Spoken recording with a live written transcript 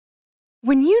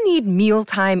When you need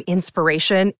mealtime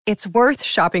inspiration, it's worth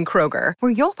shopping Kroger,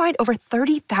 where you'll find over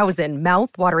 30,000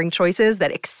 mouth-watering choices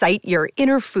that excite your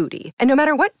inner foodie. And no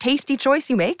matter what tasty choice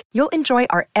you make, you'll enjoy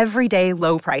our everyday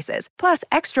low prices, plus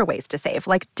extra ways to save,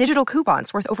 like digital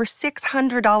coupons worth over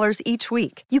 $600 each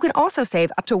week. You can also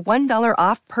save up to $1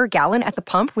 off per gallon at the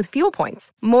pump with fuel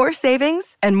points. More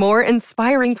savings and more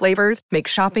inspiring flavors make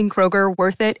shopping Kroger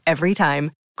worth it every time.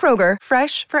 Kroger,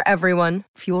 fresh for everyone.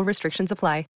 Fuel restrictions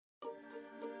apply.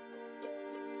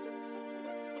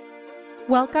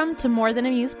 Welcome to More Than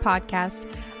a Muse podcast,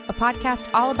 a podcast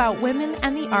all about women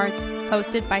and the arts,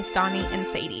 hosted by Stani and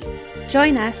Sadie.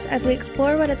 Join us as we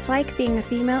explore what it's like being a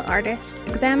female artist,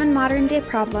 examine modern-day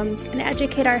problems, and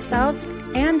educate ourselves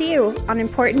and you on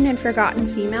important and forgotten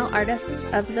female artists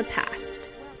of the past.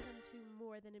 Welcome to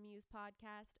More Than a Muse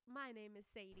podcast. My name is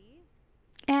Sadie.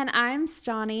 And I'm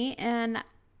Stani, and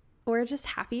we're just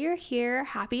happy you're here.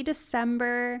 Happy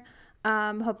December.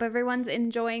 Hope everyone's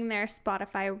enjoying their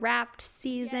Spotify Wrapped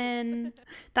season. Yes.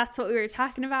 That's what we were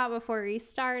talking about before we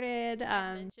started.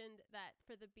 I mentioned that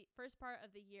for the first part of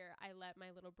the year, I let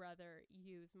my little brother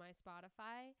use my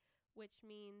Spotify, which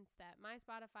means that my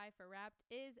Spotify for Wrapped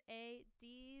is a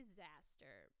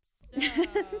disaster.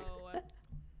 So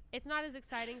it's not as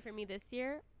exciting for me this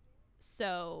year.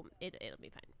 So it'll be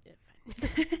fine. It'll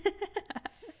be fine.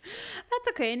 That's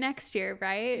okay. Next year,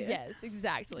 right? Yes,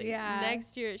 exactly. Yeah.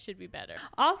 Next year it should be better.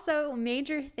 Also,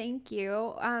 major thank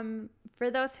you. For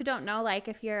those who don't know, like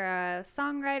if you're a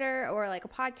songwriter or like a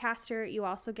podcaster, you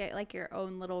also get like your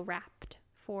own little Wrapped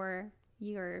for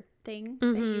your thing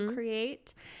that you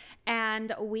create.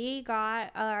 And we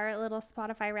got our little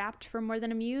Spotify Wrapped for More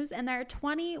Than a Muse, and there are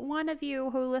 21 of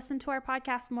you who listen to our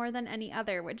podcast more than any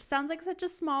other, which sounds like such a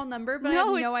small number, but I have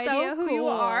no idea who you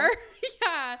are.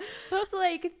 Yeah. So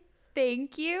like,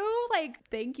 thank you. Like,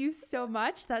 thank you so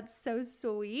much. That's so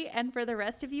sweet. And for the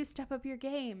rest of you, step up your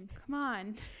game. Come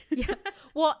on. Yeah.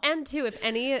 Well, and too,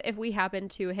 if we happen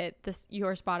to hit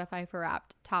your Spotify for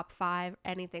Wrapped top 5,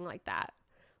 anything like that,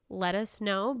 let us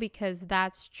know, because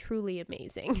that's truly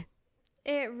amazing.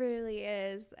 It really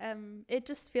is. It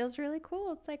just feels really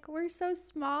cool. It's like we're so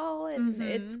small, and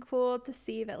it's cool to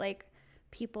see that like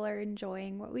people are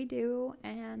enjoying what we do,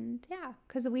 and yeah,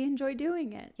 because we enjoy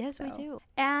doing it. Yes, we do.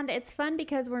 And it's fun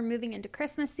because we're moving into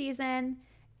Christmas season,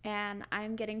 and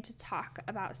I'm getting to talk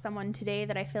about someone today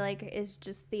that I feel like is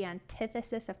just the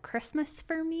antithesis of Christmas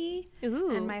for me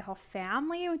and my whole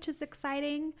family, which is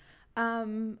exciting.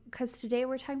 Because today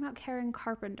we're talking about Karen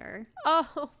Carpenter.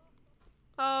 Oh,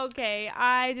 okay.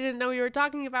 I didn't know you were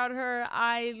talking about her.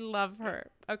 I love her.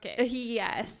 Okay.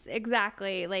 Yes,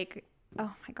 exactly. Like,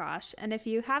 oh my gosh. And if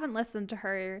you haven't listened to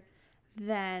her,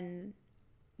 then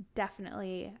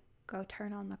definitely go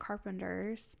turn on the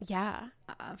Carpenters. Yeah.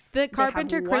 The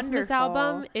Carpenter Christmas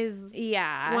album is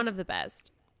one of the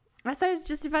best. That's what I was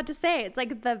just about to say. It's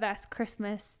like the best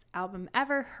Christmas album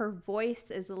ever. Her voice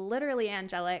is literally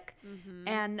angelic.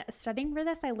 And studying for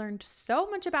this, I learned so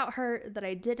much about her that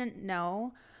I didn't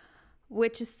know,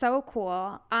 which is so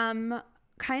cool.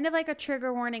 Kind of like a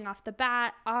trigger warning off the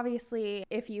bat. Obviously,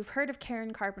 if you've heard of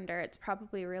Karen Carpenter, it's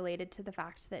probably related to the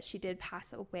fact that she did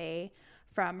pass away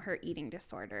from her eating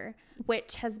disorder,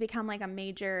 which has become like a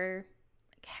major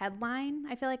headline,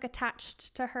 I feel like,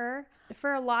 attached to her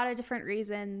for a lot of different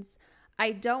reasons.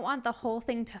 I don't want the whole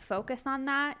thing to focus on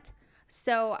that,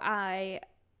 so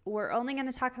we're only going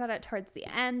to talk about it towards the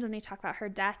end when we talk about her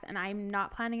death, and I'm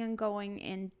not planning on going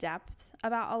in depth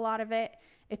about a lot of it.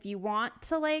 If you want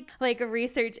to like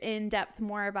research in depth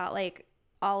more about like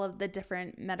all of the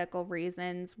different medical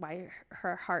reasons why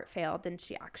her heart failed and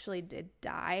she actually did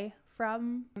die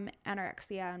from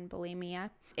anorexia and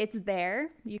bulimia, it's there.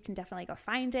 You can definitely go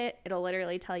find it. It'll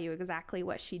literally tell you exactly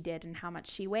what she did and how much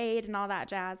she weighed and all that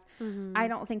jazz. I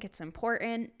don't think it's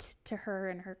important to her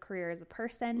and her career as a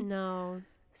person. No.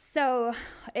 So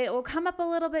it will come up a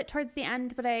little bit towards the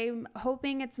end, but I'm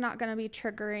hoping it's not going to be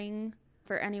triggering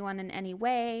for anyone in any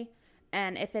way.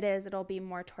 And if it is, it'll be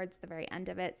more towards the very end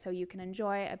of it, so you can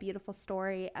enjoy a beautiful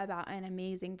story about an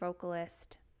amazing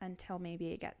vocalist until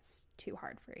maybe it gets too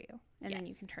hard for you, and then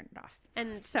you can turn it off.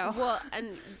 And so,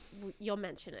 and you'll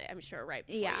mention it, I'm sure, right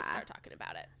before you start talking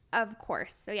about it. Of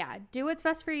course. So yeah, do what's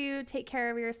best for you. Take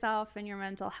care of yourself and your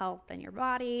mental health and your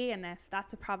body. And if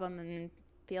that's a problem, then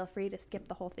feel free to skip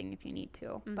the whole thing if you need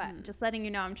to. But just letting you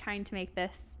know, I'm trying to make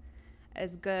this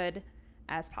as good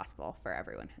as possible for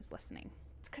everyone who's listening.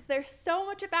 It's because there's so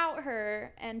much about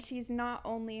her, and she's not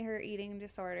only her eating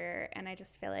disorder. And I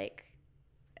just feel like,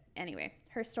 anyway,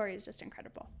 her story is just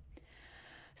incredible.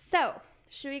 So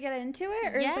should we get into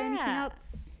it, or is there anything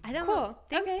else? I don't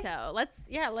think so.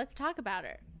 Let's talk about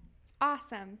her.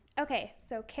 Awesome. Okay,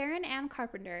 so Karen Ann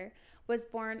Carpenter was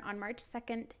born on March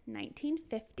 2nd,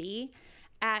 1950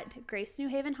 at Grace New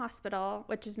Haven Hospital,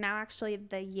 which is now actually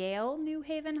the Yale New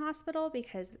Haven Hospital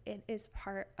because it is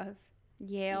part of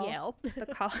Yale. The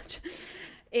college,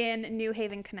 in New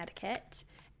Haven, Connecticut.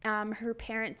 Her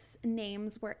parents'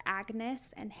 names were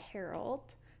Agnes and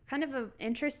Harold. Kind of an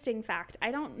interesting fact. I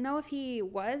don't know if he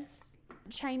was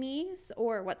Chinese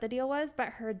or what the deal was, but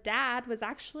her dad was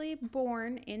actually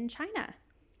born in China.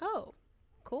 Oh,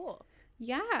 cool.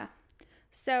 Yeah.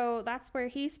 So that's where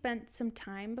he spent some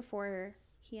time before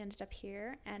he ended up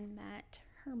here and met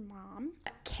her mom.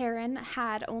 Karen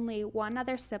had only one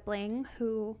other sibling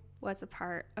who was a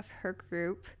part of her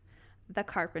group, the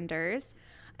Carpenters,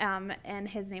 and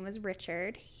his name was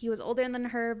Richard. He was older than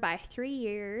her by 3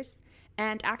 years,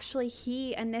 and actually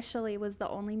he initially was the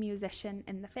only musician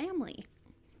in the family.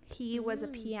 He was a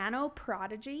piano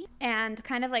prodigy. And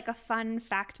kind of like a fun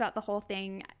fact about the whole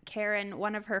thing, Karen,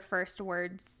 one of her first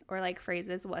words or like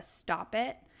phrases was "stop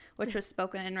it," which was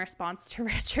spoken in response to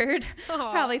Richard,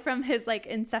 probably from his like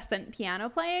incessant piano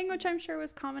playing, which I'm sure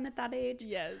was common at that age.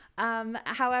 Yes.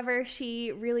 However,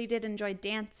 she really did enjoy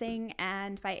dancing,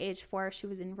 and by age 4, she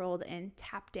was enrolled in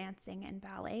tap dancing and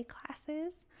ballet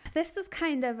classes. This is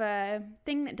kind of a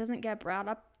thing that doesn't get brought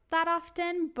up that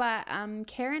often, but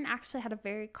Karen actually had a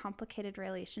very complicated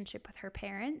relationship with her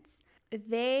parents.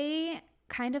 They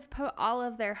kind of put all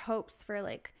of their hopes for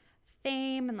like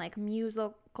fame and like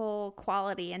musical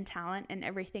quality and talent and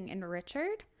everything in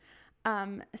Richard.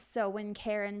 So when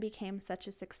Karen became such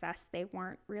a success, they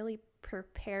weren't really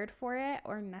prepared for it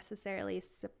or necessarily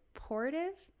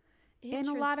supportive in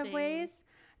a lot of ways,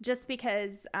 just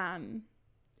because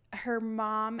her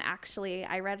mom actually,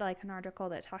 I read like an article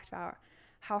that talked about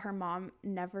how her mom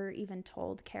never even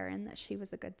told Karen that she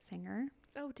was a good singer.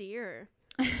 Oh dear.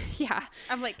 Yeah.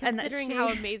 I'm like, considering how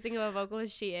amazing of a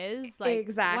vocalist she is. Like,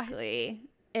 exactly.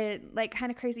 What? It like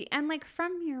kind of crazy. And like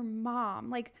from your mom,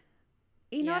 like,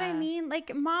 you know what I mean?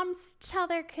 Like moms tell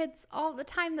their kids all the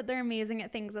time that they're amazing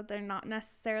at things that they're not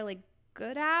necessarily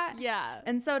good at. Yeah.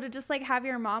 And so to just like have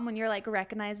your mom, when you're like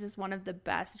recognized as one of the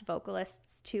best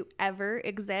vocalists to ever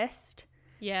exist,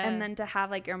 and then to have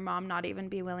like your mom not even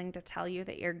be willing to tell you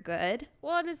that you're good.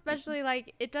 Well, and especially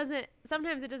like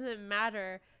sometimes it doesn't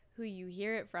matter who you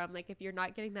hear it from. Like if you're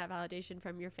not getting that validation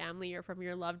from your family or from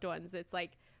your loved ones, it's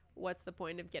like, what's the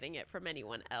point of getting it from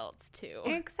anyone else too?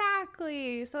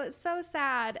 Exactly. So it's so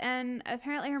sad. And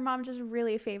apparently her mom just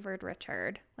really favored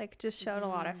Richard, like just showed a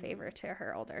lot of favor to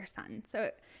her older son. So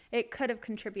it could have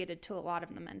contributed to a lot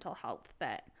of the mental health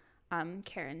that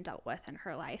Karen dealt with in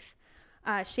her life.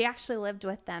 She actually lived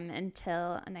with them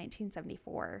until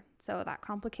 1974. So that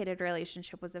complicated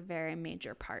relationship was a very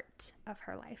major part of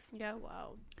her life. Yeah,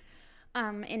 wow.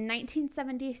 In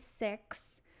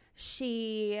 1976,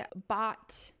 she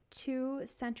bought 2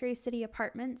 Century City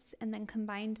apartments and then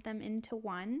combined them into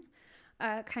one.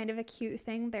 Kind of a cute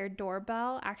thing. Their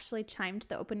doorbell actually chimed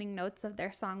the opening notes of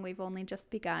their song "We've Only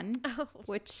Just Begun,"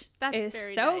 which is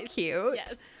so nice. Cute.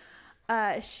 Yes.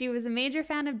 She was a major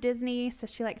fan of Disney, so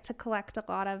she liked to collect a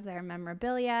lot of their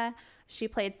memorabilia. She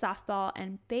played softball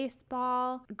and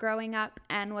baseball growing up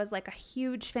and was like a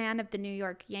huge fan of the New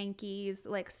York Yankees,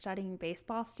 like studying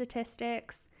baseball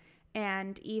statistics.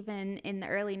 And even in the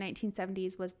early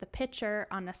 1970s was the pitcher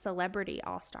on a celebrity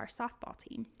all-star softball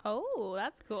team. Oh,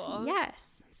 that's cool. Yes.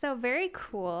 So very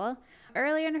cool.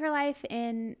 Earlier in her life,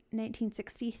 in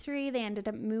 1963, they ended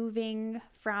up moving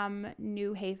from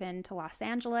New Haven to Los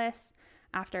Angeles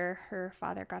after her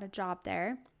father got a job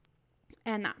there.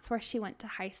 And that's where she went to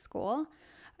high school.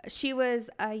 She was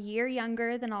a year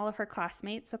younger than all of her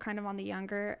classmates, so kind of on the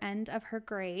younger end of her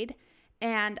grade.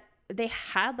 And they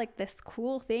had like this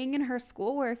cool thing in her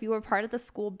school where if you were part of the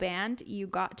school band, you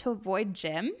got to avoid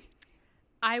gym.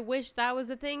 I wish that was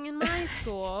a thing in my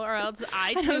school, or else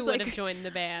I too would have joined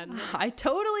the band. I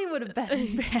totally would have been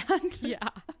in band. Yeah.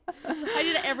 I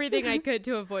did everything I could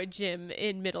to avoid gym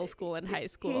in middle school and high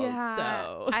school. Yeah.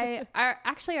 So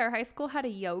our high school had a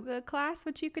yoga class,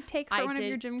 which you could take for one of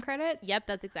your gym credits. Yep,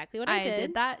 that's exactly what I did. I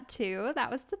did that too. That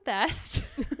was the best.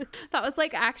 That was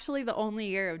like actually the only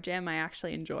year of gym I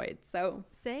actually enjoyed. So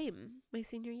same, my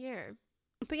senior year.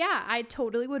 But yeah, I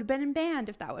totally would have been in band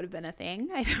if that would have been a thing.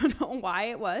 I don't know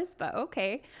why it was, but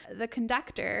okay. The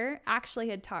conductor actually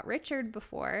had taught Richard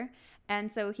before,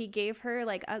 and so he gave her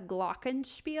like a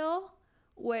glockenspiel,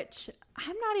 which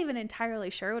I'm not even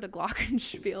entirely sure what a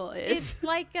glockenspiel is. It's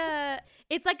like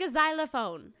a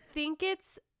xylophone. Think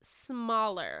it's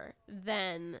smaller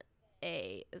than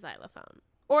a xylophone.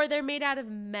 Or they're made out of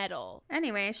metal.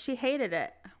 Anyway, she hated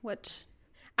it, which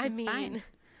is fine.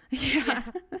 Yeah.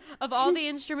 Of all the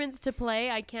instruments to play,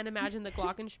 I can't imagine the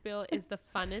glockenspiel is the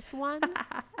funnest one.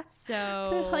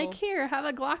 So Like, here, have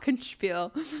a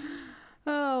glockenspiel.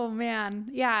 Oh, man.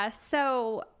 Yeah.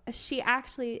 So she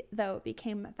actually, though,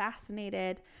 became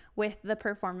fascinated with the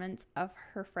performance of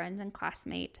her friend and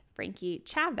classmate, Frankie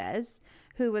Chavez,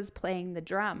 who was playing the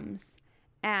drums.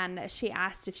 And she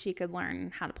asked if she could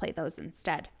learn how to play those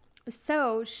instead.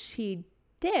 So she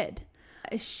did.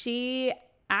 She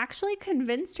actually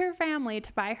convinced her family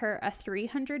to buy her a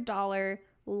 $300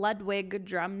 Ludwig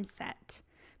drum set,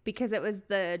 because it was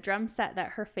the drum set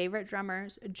that her favorite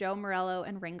drummers, Joe Morello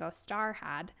and Ringo Starr,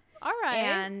 had. all right.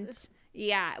 And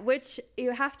yeah, which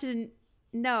you have to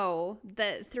know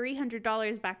that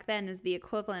 $300 back then is the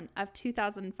equivalent of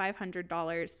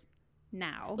 $2,500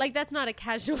 now. Like, that's not a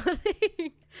casual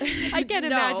thing. I can't No.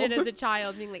 imagine as a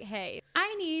child being like, hey,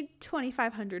 I need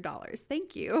 $2,500.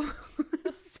 Thank you.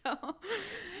 So,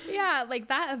 yeah, like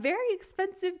that, a very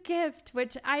expensive gift,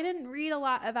 which I didn't read a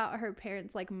lot about her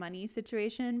parents' like money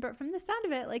situation, but from the sound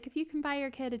of it, like if you can buy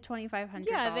your kid a $2,500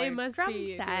 yeah, they must drum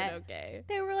be set, doing okay.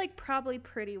 they were like probably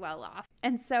pretty well off.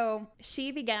 And so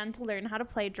she began to learn how to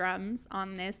play drums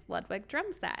on this Ludwig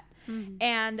drum set.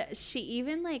 And she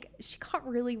got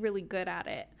really, really good at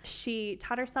it. She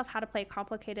taught herself how to play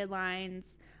complicated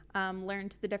lines,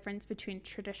 learned the difference between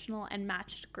traditional and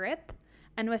matched grip.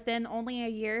 And within only a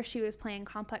year, she was playing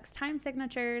complex time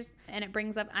signatures. And it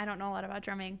brings up, I don't know a lot about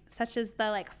drumming, such as the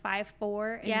like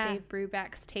 5/4 in Dave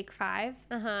Brubeck's Take 5.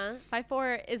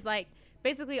 5/4 is like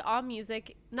basically all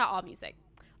music, not all music.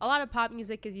 A lot of pop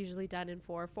music is usually done in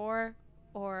 4/4,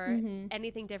 or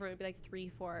anything different would be like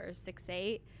 3/4 or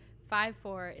 6/8.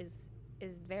 5/4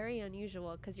 is very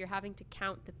unusual because you're having to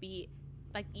count the beat,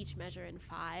 like each measure in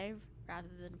 5 rather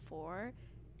than 4.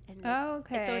 And and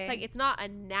so it's like, it's not a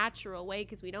natural way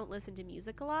because we don't listen to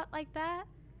music a lot like that.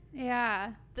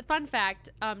 Yeah. The fun fact,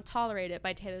 Tolerated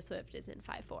by Taylor Swift is in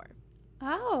 5/4.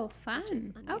 Oh, is fun.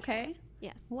 unusual. Okay.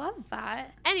 Yes. Love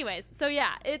that. Anyways, so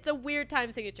yeah, it's a weird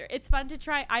time signature. It's fun to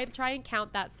try. I try and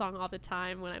count that song all the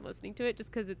time when I'm listening to it,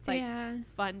 just because it's like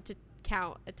fun to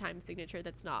count a time signature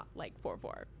that's not like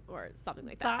 4/4 or something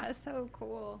like that. That is so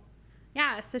cool.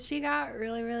 Yeah, so she got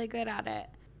really, really good at it.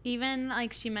 Even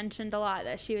like she mentioned a lot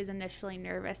that she was initially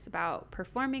nervous about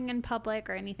performing in public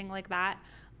or anything like that,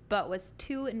 but was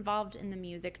too involved in the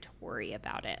music to worry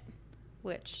about it,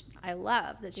 which I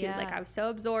love that she was like, I was so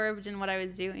absorbed in what I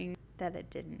was doing that it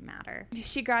didn't matter.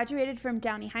 She graduated from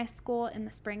Downey High School in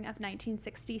the spring of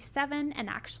 1967 and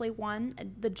actually won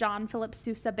the John Philip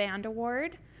Sousa Band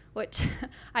Award, which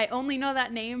I only know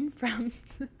that name from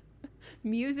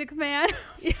Music Man.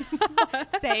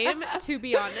 Same, to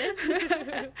be honest.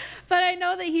 But I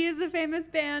know that he is a famous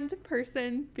band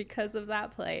person because of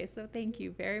that play, so thank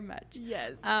you very much.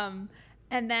 Yes. And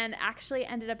then actually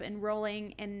ended up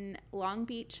enrolling in Long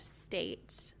Beach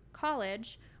State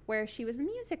College, where she was a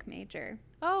music major.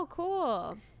 Oh,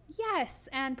 cool. Yes,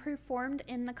 and performed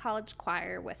in the college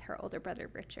choir with her older brother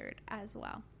Richard as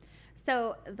well.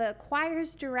 So the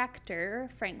choir's director,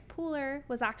 Frank Pooler,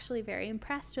 was actually very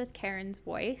impressed with Karen's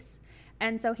voice.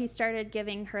 And so he started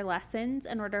giving her lessons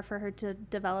in order for her to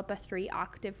develop a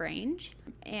 3-octave range,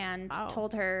 and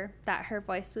told her that her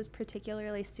voice was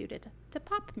particularly suited to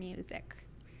pop music.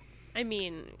 I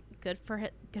mean, good for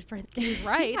him. Good for him. He was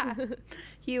right. Yeah,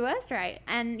 he was right.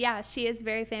 And yeah, she is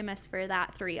very famous for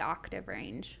that 3-octave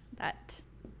range that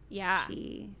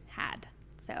she had.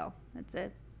 So it's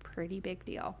a pretty big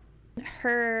deal.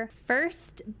 Her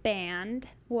first band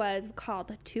was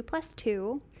called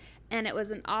 2+2, and it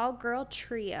was an all-girl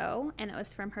trio, and it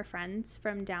was from her friends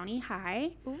from Downey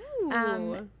High.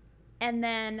 Ooh. And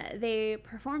then they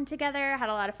performed together, had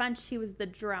a lot of fun. She was the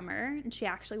drummer, and she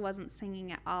actually wasn't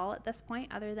singing at all at this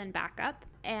point other than backup.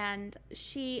 And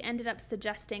she ended up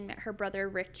suggesting that her brother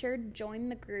Richard join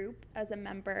the group as a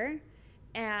member,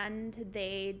 and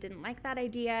they didn't like that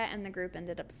idea, and the group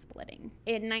ended up splitting.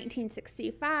 In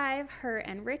 1965, her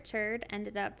and Richard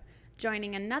ended up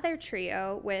joining another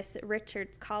trio with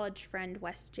Richard's college friend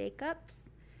Wes Jacobs,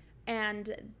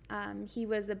 and he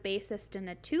was a bassist and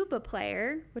a tuba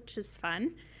player, which is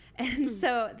fun. And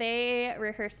so they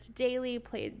rehearsed daily,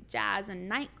 played jazz in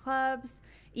nightclubs,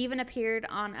 even appeared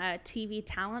on a TV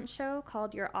talent show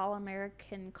called Your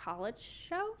All-American College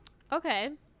Show.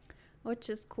 Okay. Which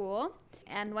is cool.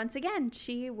 And once again,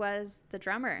 she was the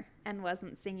drummer and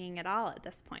wasn't singing at all at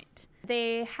this point.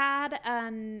 They had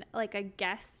a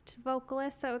guest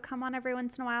vocalist that would come on every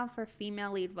once in a while for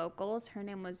female lead vocals. Her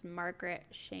name was Margaret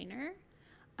Shaner,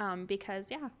 because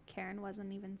Karen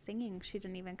wasn't even singing. She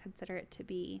didn't even consider it to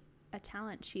be a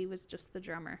talent. She was just the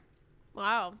drummer.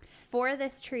 Wow. For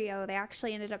this trio, they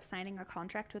actually ended up signing a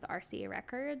contract with RCA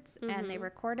Records, and they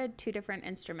recorded 2 different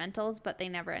instrumentals, but they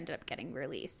never ended up getting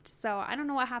released. So I don't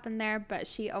know what happened there, but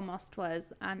she almost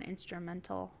was an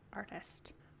instrumental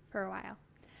artist for a while.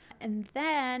 And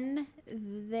then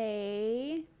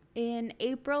in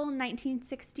April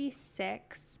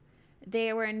 1966,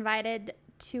 they were invited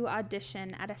to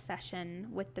audition at a session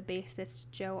with the bassist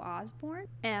Joe Osborne,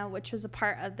 which was a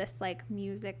part of this like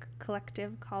music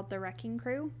collective called the Wrecking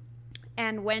Crew.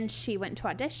 And when she went to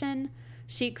audition,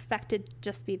 she expected to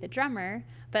just be the drummer,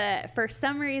 but for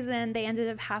some reason they ended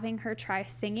up having her try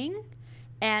singing,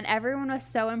 and everyone was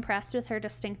so impressed with her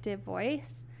distinctive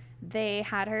voice, they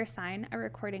had her sign a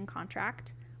recording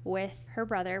contract with her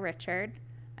brother Richard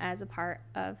as a part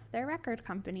of their record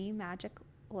company, Magic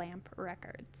Lamp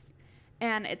Records.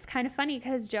 And it's kind of funny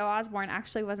because Joe Osborne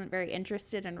actually wasn't very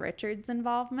interested in Richard's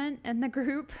involvement in the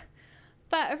group.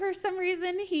 But for some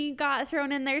reason, he got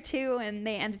thrown in there too, and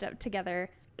they ended up together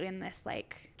in this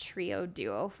like trio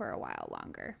duo for a while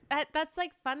longer. That's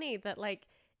like funny that like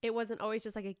it wasn't always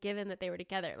just like a given that they were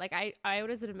together. Like I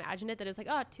always would imagine it that it was like,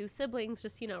 oh, 2 siblings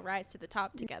just, rise to the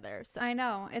top together. So I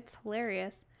know, it's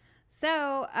hilarious.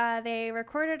 So they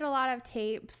recorded a lot of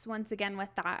tapes, once again, with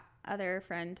that other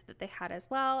friend that they had as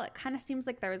well. It kind of seems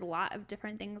like there was a lot of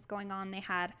different things going on. They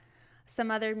had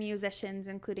some other musicians,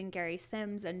 including Gary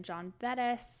Sims and John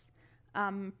Bettis,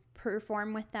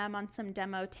 perform with them on some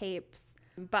demo tapes.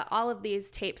 But all of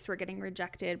these tapes were getting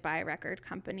rejected by record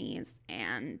companies,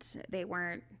 and they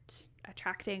weren't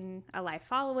attracting a live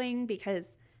following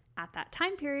because at that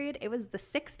time period, it was the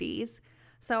 60s.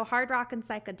 So hard rock and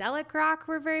psychedelic rock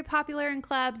were very popular in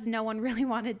clubs. No one really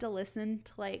wanted to listen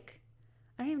to like,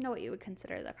 I don't even know what you would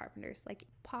consider the Carpenters, like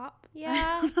pop.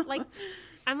 Yeah, like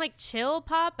I'm like chill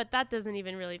pop, but that doesn't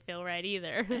even really feel right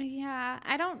either. Yeah,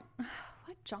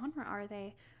 what genre are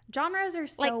they? Genres are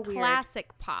so like weird.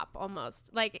 Classic pop almost,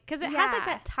 like because it has like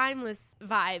that timeless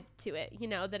vibe to it,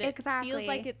 that it feels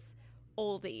like it's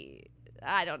oldie.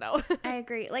 I don't know. I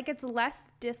agree. Like it's less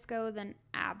disco than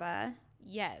ABBA.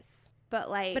 Yes. But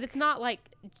it's not like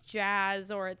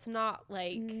jazz, or it's not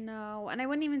like... No, and I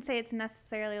wouldn't even say it's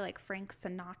necessarily like Frank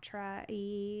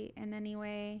Sinatra-y in any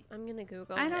way. I'm going to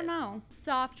Google I don't know.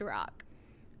 Soft rock.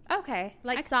 Okay.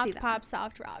 Like soft pop,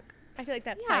 soft rock. I feel like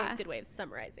that's probably a good way of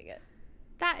summarizing it.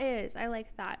 That is. I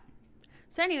like that.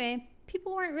 So anyway,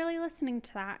 people weren't really listening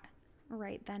to that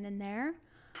right then and there.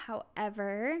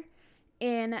 However,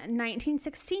 in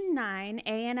 1969,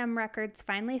 A&M Records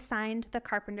finally signed the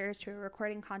Carpenters to a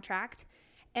recording contract,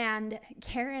 and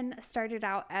Karen started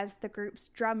out as the group's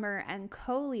drummer and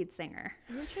co-lead singer.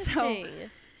 Interesting. So,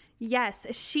 yes,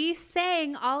 she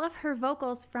sang all of her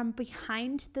vocals from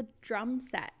behind the drum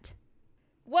set.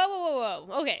 Whoa.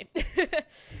 Okay.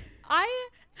 I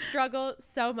struggle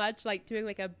so much like doing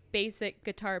like a basic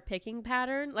guitar picking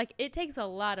pattern. Like it takes a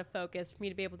lot of focus for me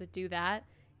to be able to do that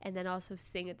and then also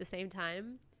sing at the same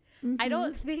time. Mm-hmm. I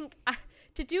don't think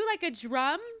to do like a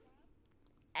drum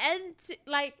and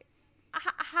like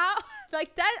how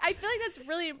like that, I feel like that's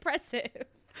really impressive.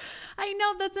 I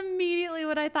know, that's immediately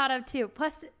what I thought of too.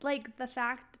 Plus like the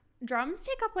fact drums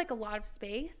take up like a lot of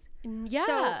space. Yeah.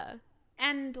 So,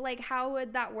 and like how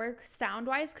would that work sound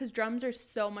wise? Because drums are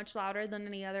so much louder than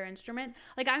any other instrument.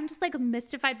 Like I'm just like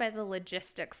mystified by the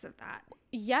logistics of that.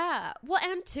 Yeah. Well,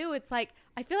 and too, it's like,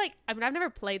 I feel like, I've never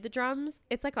played the drums.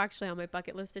 It's like actually on my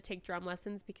bucket list to take drum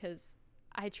lessons because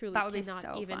I truly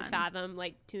cannot even fathom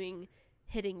like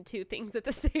hitting 2 things at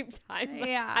the same time. Like,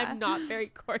 yeah. I'm not very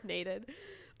coordinated.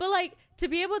 But like to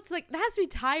be able to like, that has to be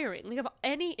tiring. Like of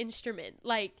any instrument,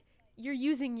 like you're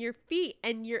using your feet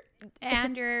and your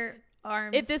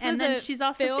arms. If this was she's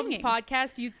also filmed singing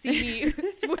podcast, you'd see me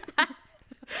sweat.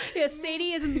 Yeah,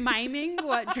 Sadie is miming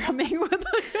what drumming would look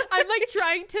like. I'm like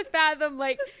trying to fathom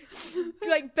like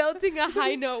belting a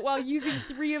high note while using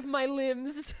 3 of my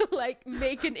limbs to like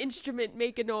make an instrument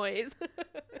make a noise.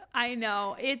 I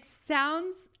know. It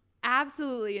sounds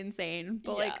absolutely insane,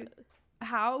 but like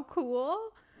how cool.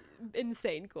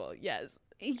 Insane cool, yes.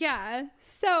 Yeah.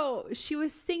 So she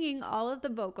was singing all of the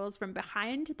vocals from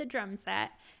behind the drum set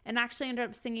and actually ended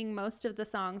up singing most of the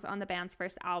songs on the band's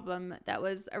first album that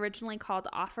was originally called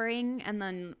Offering and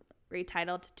then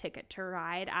retitled Ticket to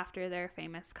Ride after their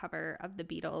famous cover of the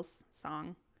Beatles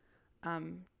song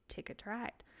Ticket to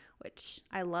Ride, which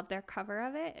I love their cover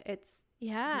of it. It's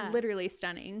literally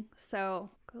stunning. So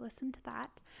go listen to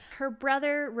that. Her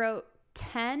brother wrote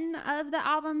 10 of the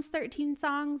album's 13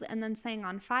 songs and then sang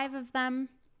on 5 of them.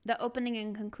 The opening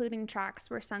and concluding tracks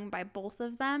were sung by both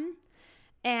of them.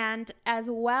 And as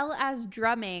well as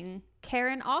drumming,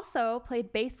 Karen also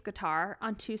played bass guitar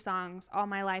on 2 songs, All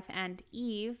My Life and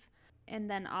Eve. and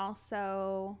then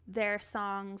also their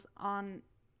songs on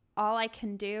All I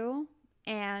Can Do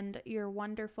and Your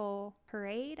Wonderful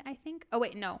Parade, I think. Oh,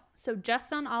 wait, no. So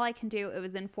just on All I Can Do, it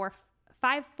was in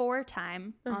 5/4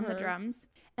 time on the drums.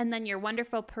 And then Your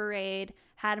Wonderful Parade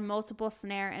had multiple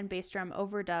snare and bass drum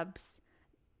overdubs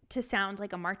to sound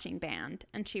like a marching band.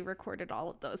 And she recorded all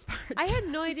of those parts. I had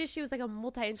no idea she was like a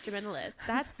multi-instrumentalist.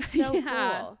 That's so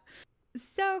cool.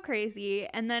 So crazy.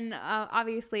 And then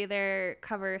obviously their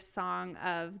cover song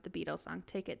of the Beatles song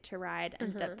Ticket to Ride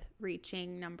ended up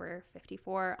reaching number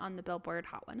 54 on the Billboard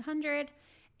Hot 100.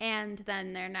 And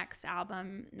then their next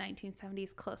album,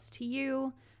 1970's Close to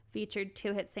You, featured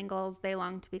 2 hit singles, They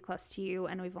Long to Be Close to You,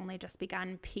 and We've Only Just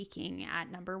Begun, peaking at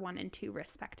number 1 and 2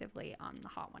 respectively on the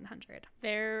Hot 100.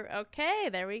 There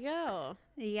we go.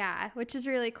 Yeah, which is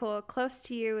really cool. Close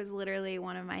to You is literally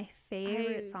one of my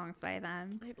favorite songs by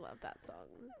them. I love that song.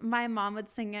 My mom would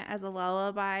sing it as a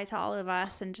lullaby to all of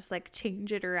us and just like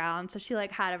change it around. So she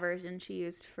like had a version she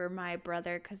used for my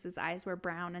brother because his eyes were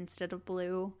brown instead of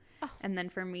blue. Oh. And then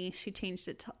for me, she changed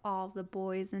it to All the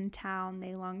Boys in Town,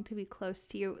 They Long to Be Close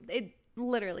to You. It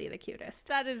literally the cutest.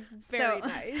 That is very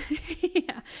nice.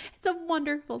 Yeah, it's a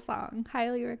wonderful song.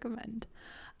 Highly recommend.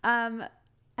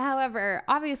 However,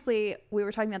 obviously, we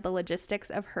were talking about the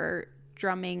logistics of her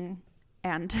drumming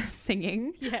and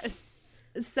singing. Yes.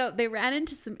 So they ran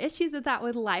into some issues with that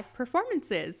with live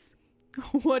performances.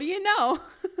 What do you know?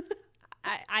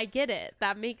 I get it.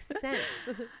 That makes sense.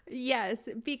 Yes,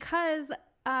 because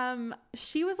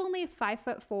she was only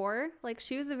 5'4". Like,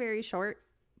 she was a very short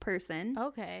person.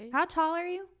 Okay. How tall are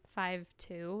you?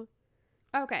 5'2".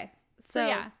 Okay. So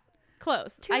yeah.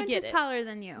 Close. 2 inches taller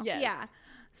than you. Yes. Yeah.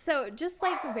 So just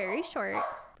like very short,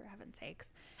 for heaven's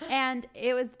sakes. And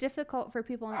it was difficult for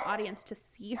people in the audience to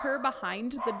see her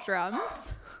behind the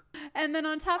drums. And then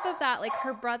on top of that, like,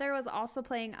 her brother was also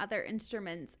playing other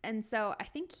instruments. And so I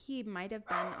think he might have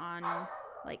been on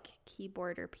like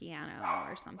keyboard or piano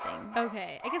or something.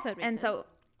 Okay. I guess that makes sense. And so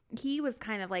he was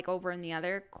kind of like over in the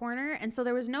other corner. And so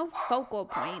there was no focal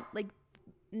point. Like,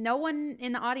 no one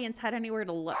in the audience had anywhere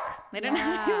to look. They didn't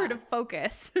have anywhere to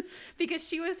focus because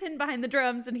she was hidden behind the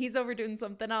drums and he's over doing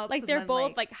something else. Like, they're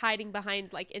both like hiding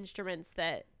behind like instruments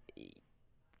that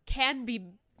can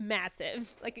be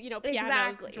massive. Like, you know,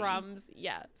 pianos, drums.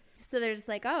 Yeah. So they're just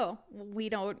like, oh, we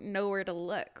don't know where to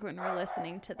look when we're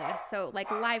listening to this. So like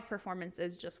live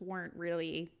performances just weren't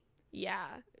really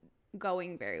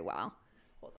going very well.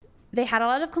 They had a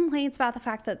lot of complaints about the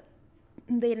fact that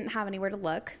they didn't have anywhere to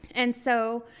look. And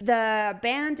so the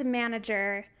band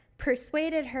manager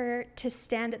persuaded her to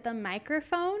stand at the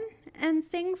microphone and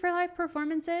sing for live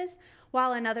performances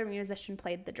while another musician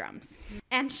played the drums.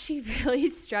 And she really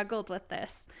struggled with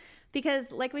this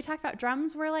because, like we talked about,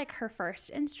 drums were like her first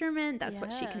instrument. That's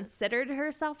what she considered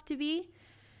herself to be.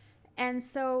 And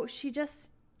so she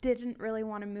just didn't really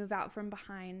want to move out from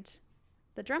behind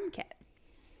the drum kit.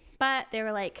 But they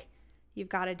were like, you've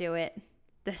got to do it.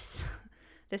 This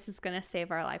is going to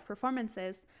save our live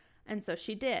performances. And so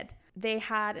she did. They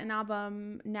had an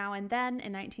album, Now and Then,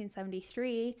 in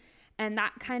 1973. And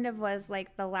that kind of was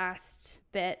like the last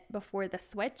bit before the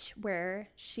switch where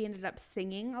she ended up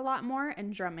singing a lot more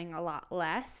and drumming a lot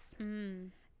less.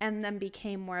 And then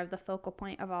became more of the focal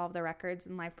point of all of the records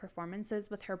and live performances,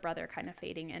 with her brother kind of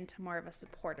fading into more of a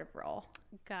supportive role.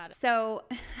 Got it. So,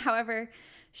 however,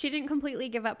 she didn't completely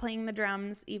give up playing the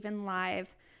drums, even live.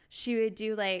 She would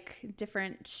do like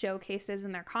different showcases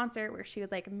in their concert where she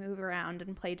would like move around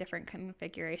and play different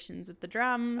configurations of the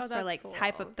drums for like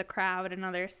type up the crowd and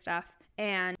other stuff.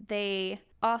 And they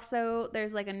also,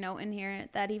 there's like a note in here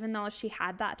that even though she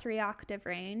had that 3-octave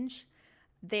range,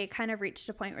 they kind of reached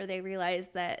a point where they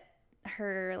realized that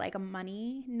her like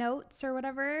money notes or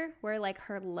whatever were like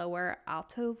her lower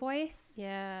alto voice.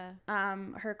 Yeah.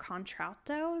 Her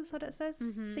contralto is what it says,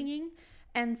 singing.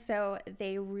 And so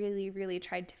they really, really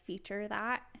tried to feature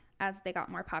that as they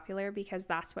got more popular because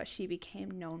that's what she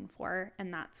became known for.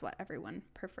 And that's what everyone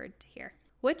preferred to hear,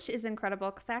 which is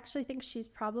incredible because I actually think she's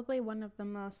probably one of the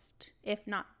most, if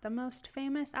not the most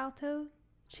famous alto.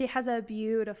 She has a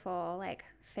beautiful, like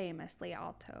famously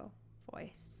alto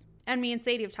voice. And me and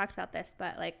Sadie have talked about this,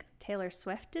 but like Taylor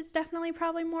Swift is definitely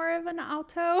probably more of an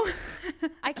alto.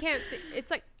 I can't see.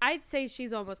 It's like, I'd say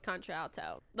she's almost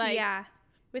contralto. Like, yeah.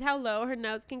 With how low her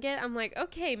notes can get, I'm like,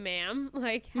 okay, ma'am.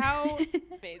 Like, how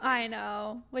amazing. I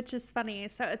know, which is funny.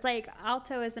 So it's like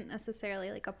alto isn't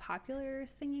necessarily like a popular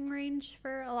singing range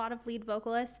for a lot of lead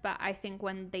vocalists, but I think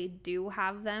when they do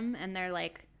have them and they're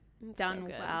like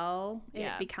done well,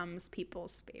 it becomes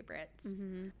people's favorites,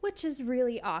 which is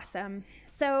really awesome.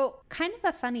 So kind of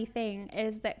a funny thing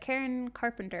is that Karen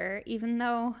Carpenter, even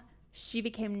though she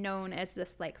became known as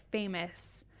this like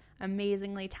famous,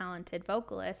 amazingly talented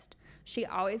vocalist, she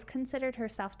always considered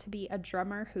herself to be a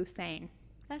drummer who sang.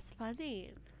 That's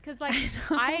funny. Because,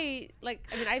 like,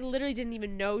 I literally didn't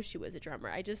even know she was a drummer.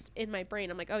 I just, in my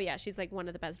brain, I'm like, oh, yeah, she's, like, one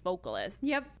of the best vocalists.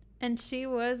 Yep. And she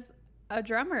was a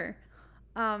drummer.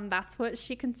 That's what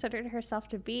she considered herself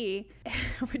to be,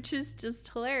 which is just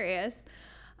hilarious.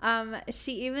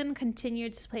 She even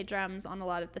continued to play drums on a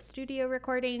lot of the studio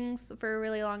recordings for a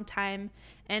really long time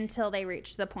until they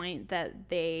reached the point that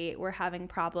they were having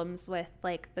problems with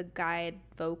like the guide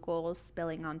vocals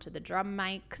spilling onto the drum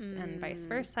mics and vice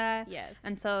versa. Yes.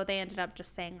 And so they ended up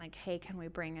just saying like, hey, can we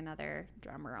bring another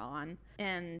drummer on?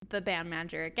 And the band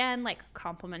manager again like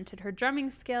complimented her drumming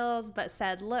skills, but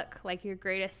said, look, like your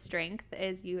greatest strength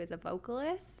is you as a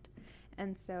vocalist.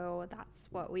 And so that's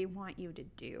what we want you to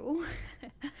do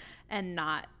and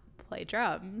not play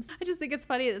drums. I just think it's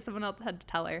funny that someone else had to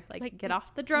tell her, like get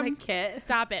off the drum kit.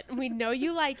 Stop it. We know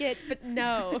you like it, but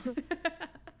no.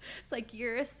 It's like,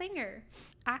 you're a singer.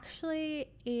 Actually,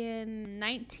 in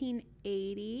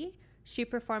 1980, she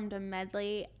performed a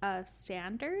medley of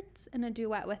standards in a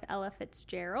duet with Ella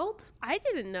Fitzgerald. I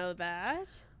didn't know that.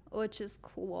 Which is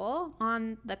cool.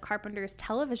 On the Carpenters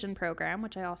television program,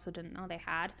 which I also didn't know they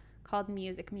had, called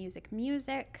Music, Music,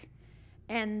 Music.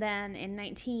 And then in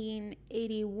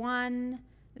 1981,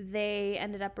 they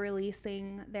ended up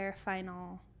releasing their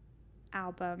final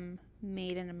album,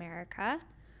 Made in America,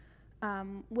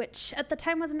 which at the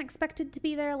time wasn't expected to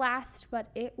be their last, but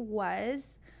it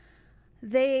was.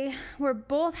 They were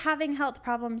both having health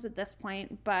problems at this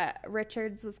point, but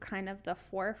Richards was kind of the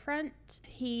forefront.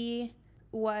 He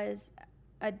was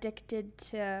addicted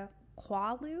to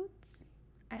Quaaludes.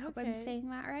 I hope I'm saying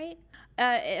that right.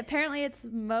 Apparently, it's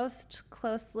most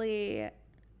closely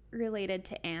related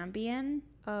to Ambien.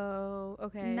 Oh,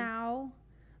 okay. Now,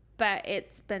 but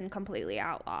it's been completely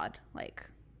outlawed. Like,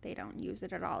 they don't use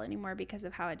it at all anymore because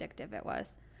of how addictive it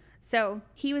was. So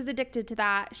he was addicted to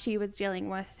that. She was dealing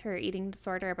with her eating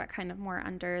disorder, but kind of more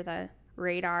under the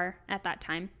radar at that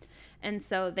time. And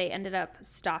so they ended up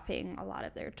stopping a lot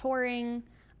of their touring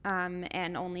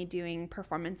and only doing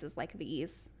performances like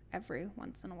these every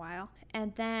once in a while.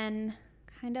 And then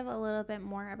kind of a little bit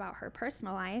more about her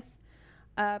personal life.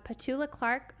 Petula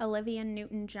Clark, Olivia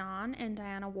Newton-John, and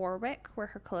Diana Warwick were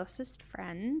her closest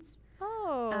friends.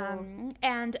 Oh.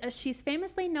 And she's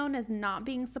famously known as not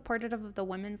being supportive of the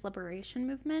women's liberation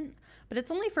movement, but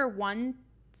it's only for one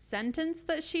sentence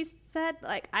that she said.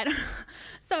 Like, I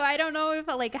don't know if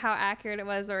like how accurate it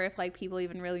was, or if like people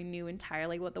even really knew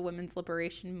entirely what the women's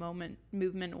liberation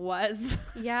movement was.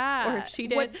 Yeah. Or if she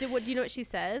did. What do you know what she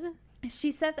said?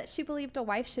 She said that she believed a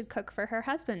wife should cook for her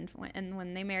husband, and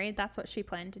when they married, that's what she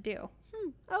planned to do.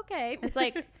 Okay. It's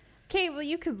like, okay, well,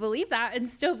 you could believe that and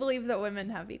still believe that women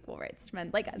have equal rights to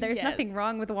men. Like, there's nothing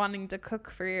wrong with wanting to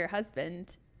cook for your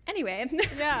husband. Anyway,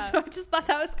 yeah. So I just thought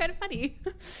that was kind of funny.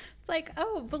 It's like,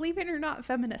 oh, believe it or not,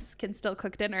 feminists can still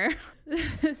cook dinner.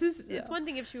 It's one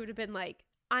thing if she would have been like,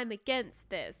 I'm against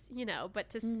this, you know,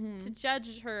 but to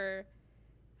judge her,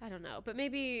 I don't know. But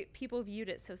maybe people viewed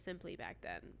it so simply back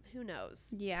then. Who knows?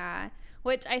 Yeah.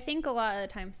 Which I think a lot of the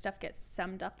time stuff gets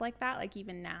summed up like that. Like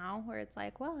even now where it's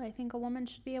like, well, I think a woman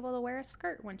should be able to wear a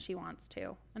skirt when she wants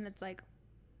to. And it's like,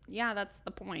 yeah, that's the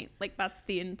point. Like that's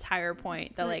the entire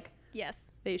point. That like,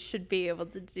 yes, they should be able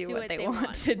to do what they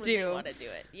want to do. They want to do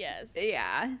it. Yes.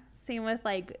 Yeah. Same with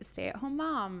like stay-at-home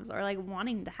moms or like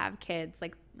wanting to have kids.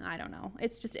 Like, I don't know.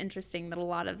 It's just interesting that a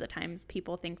lot of the times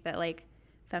people think that like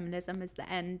feminism is the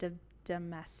end of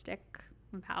domestic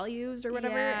values or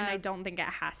whatever, and I don't think it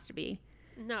has to be.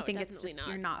 No, I think definitely it's just not.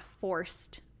 You're not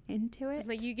forced into it.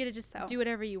 Like you get to just do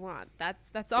whatever you want.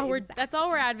 That's all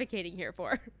we're advocating here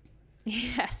for.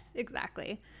 Yes,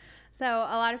 exactly. So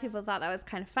a lot of people thought that was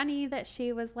kind of funny that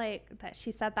she was like that.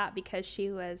 She said that because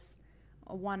she was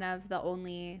one of the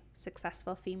only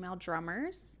successful female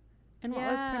drummers in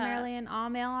what was primarily an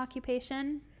all-male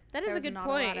occupation. That is a good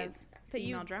point. That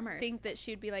you drummers think that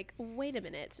she'd be like, wait a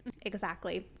minute.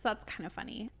 Exactly. So that's kind of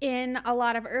funny. In a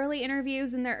lot of early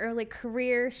interviews in their early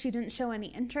career, she didn't show any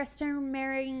interest in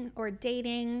marrying or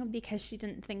dating because she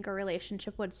didn't think a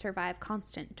relationship would survive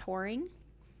constant touring,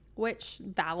 which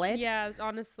valid. Yeah,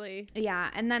 honestly. Yeah.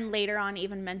 And then later on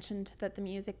even mentioned that the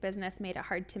music business made it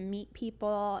hard to meet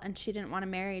people and she didn't want to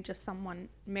marry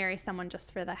someone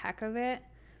just for the heck of it.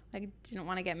 Like didn't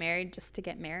want to get married just to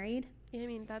get married. Yeah, I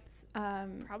mean, that's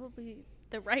probably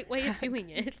the right way of doing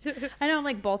it. I know,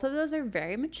 like, both of those are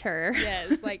very mature.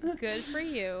 Yes, like, good for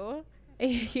you.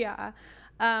 Yeah.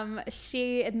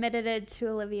 She admitted it to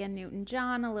Olivia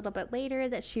Newton-John a little bit later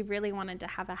that she really wanted to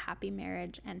have a happy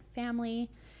marriage and family.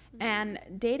 and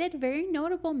dated very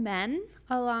notable men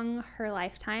along her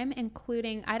lifetime,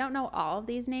 including, I don't know all of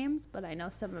these names, but I know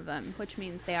some of them, which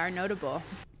means they are notable.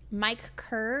 Mike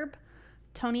Curb,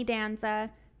 Tony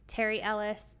Danza, Terry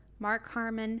Ellis, Mark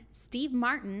Harmon, Steve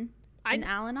Martin, and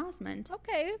Alan Osmond.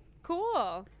 Okay,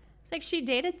 cool. It's like she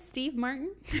dated Steve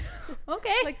Martin.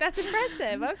 Okay. Like, that's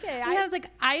impressive. Okay. Yeah, I was like,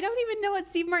 I don't even know what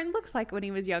Steve Martin looks like when he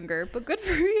was younger, but good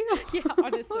for you. Yeah,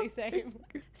 honestly, same.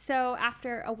 So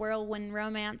after a whirlwind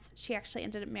romance, she actually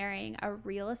ended up marrying a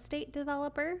real estate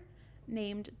developer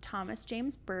named Thomas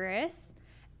James Burris,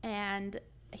 and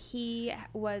he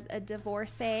was a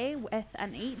divorcee with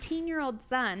an 18-year-old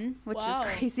son, which is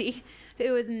crazy. It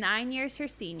was 9 years her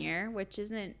senior, which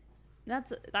isn't,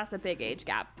 that's a big age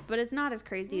gap, but it's not as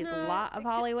crazy as a lot of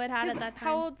Hollywood had at that time.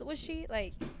 How old was she?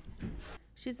 Like,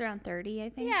 she's around 30, I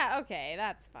think. yeah, okay,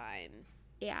 that's fine.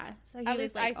 Yeah, so he At was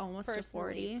least like I almost to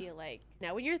personally 40. feel like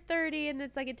now when you're 30 and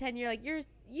it's like a 10-year, like you're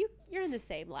in the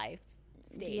same life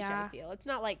stage. Yeah. I feel it's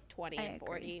not like 20 I and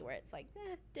 40 agree. where it's like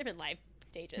different life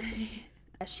stages.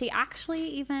 She actually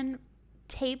even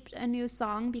taped a new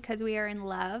song, Because We Are in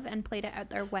Love, and played it at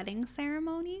their wedding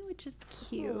ceremony, which is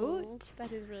cute. Ooh,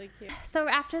 that is really cute. So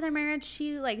after their marriage,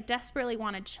 she like desperately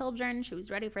wanted children. She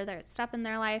was ready for their step in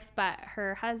their life, but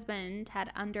her husband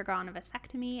had undergone a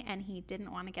vasectomy and he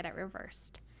didn't want to get it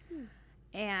reversed.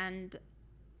 And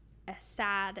as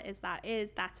sad as that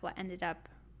is, that's what ended up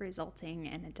resulting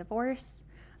in a divorce.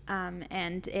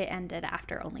 And it ended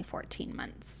after only 14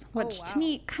 months, which to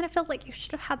me kind of feels like you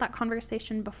should have had that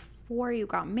conversation before you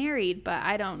got married, but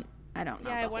I don't know.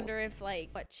 Yeah, I wonder if like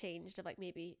what changed, if like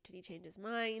maybe did he change his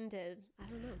mind? I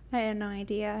don't know. I had no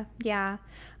idea. Yeah.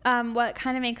 What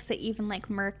kind of makes it even like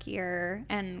murkier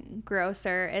and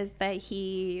grosser is that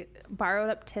he borrowed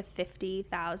up to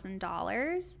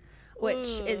 $50,000, which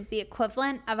is the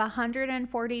equivalent of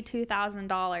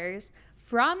 $142,000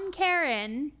 from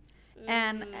Karen,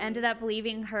 and ended up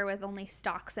leaving her with only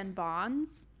stocks and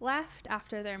bonds left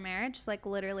after their marriage. Like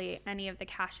literally any of the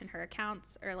cash in her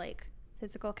accounts or like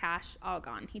physical cash, all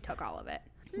gone. He took all of it,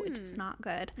 which is not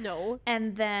good. No.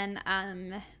 And then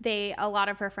a lot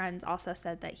of her friends also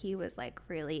said that he was like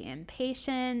really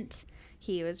impatient.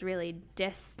 He was really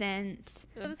distant.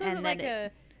 So this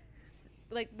wasn't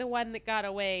like the one that got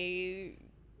away.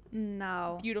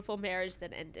 No. Beautiful marriage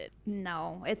that ended.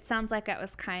 No. It sounds like it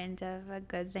was kind of a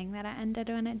good thing that it ended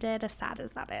when it did, as sad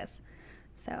as that is.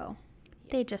 So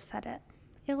they just said it.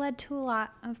 It led to a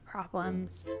lot of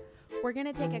problems. We're going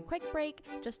to take a quick break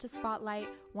just to spotlight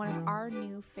one of our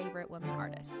new favorite women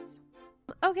artists.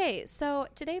 Okay, so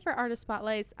today for Artist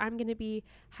Spotlights, I'm going to be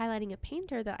highlighting a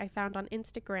painter that I found on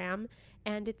Instagram,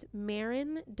 and it's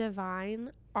Marin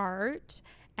Divine Art.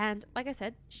 And like I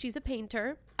said, she's a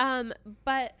painter.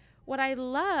 But what I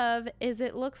love is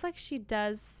it looks like she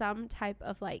does some type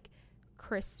of like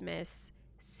Christmas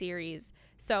series.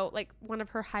 So like one of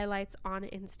her highlights on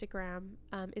Instagram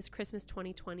is Christmas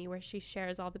 2020, where she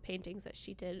shares all the paintings that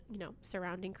she did,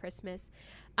 surrounding Christmas.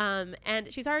 And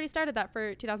she's already started that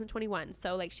for 2021.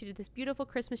 So like she did this beautiful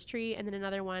Christmas tree, and then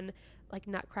another one like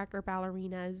Nutcracker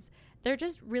ballerinas. They're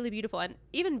just really beautiful. And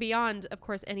even beyond, of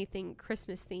course, anything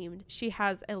Christmas themed, she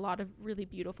has a lot of really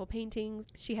beautiful paintings.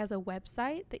 She has a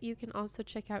website that you can also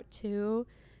check out too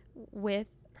with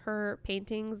her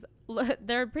paintings.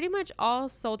 They're pretty much all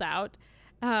sold out.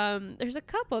 There's a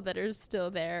couple that are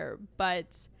still there,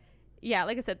 but yeah,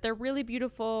 like I said, they're really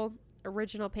beautiful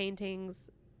original paintings,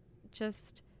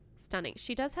 just stunning.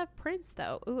 She does have prints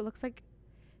though. Ooh, it looks like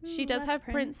she does have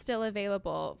prints still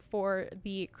available for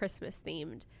the Christmas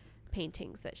themed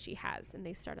paintings that she has, and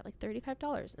they start at like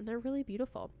 $35, and they're really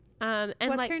beautiful. And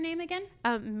what's her name again?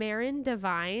 Marin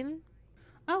Divine.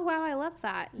 Oh wow, I love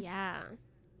that. Yeah.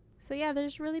 So yeah,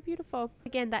 there's really beautiful.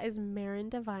 Again, that is Marin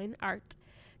Divine Art.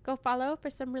 Go follow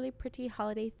for some really pretty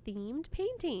holiday themed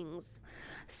paintings.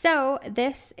 So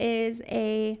this is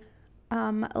a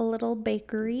little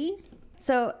bakery.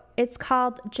 So it's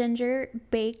called Ginger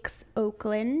Bakes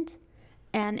Oakland,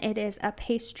 and it is a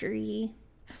pastry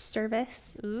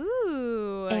service.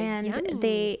 Ooh. And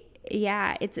yummy.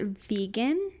 it's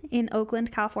vegan in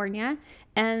Oakland, California.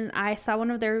 And I saw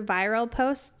one of their viral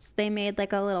posts. They made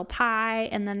like a little pie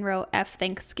and then wrote F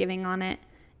Thanksgiving on it,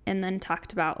 and then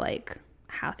talked about like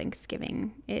how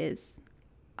Thanksgiving is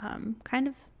kind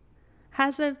of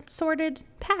has a sordid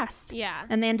past. Yeah.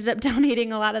 And they ended up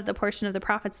donating a lot of the portion of the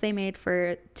profits they made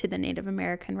to the Native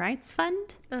American Rights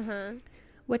Fund. Uh-huh.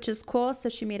 Which is cool. So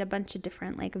she made a bunch of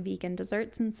different like vegan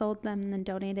desserts and sold them and then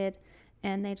donated.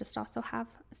 And they just also have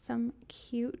some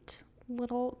cute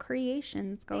little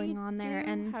creations going on there.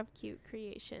 And have cute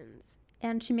creations.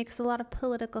 And she makes a lot of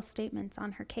political statements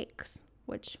on her cakes,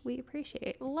 which we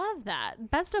appreciate. Love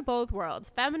that. Best of both worlds.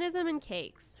 Feminism and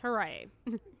cakes. Hooray.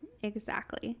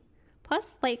 Exactly.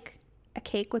 Plus, like, a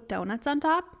cake with donuts on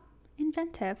top.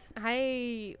 Inventive.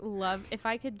 I love, if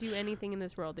I could do anything in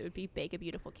this world, it would be bake a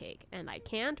beautiful cake. And I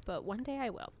can't, but one day I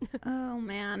will. Oh,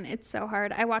 man. It's so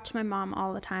hard. I watch my mom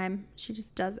all the time. She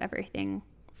just does everything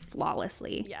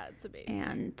flawlessly. Yeah, it's amazing.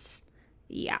 And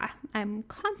yeah, I'm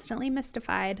constantly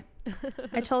mystified.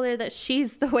 I told her that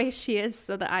she's the way she is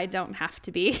so that I don't have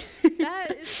to be.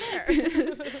 That is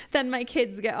fair. Then my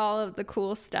kids get all of the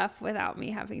cool stuff without me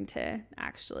having to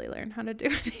actually learn how to do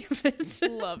any of it.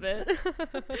 Love it.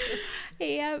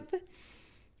 Yep.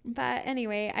 But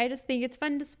anyway, I just think it's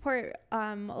fun to support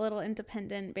little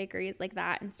independent bakeries like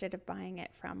that instead of buying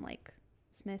it from like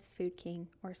Smith's Food King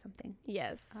or something.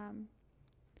 Yes.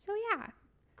 So yeah.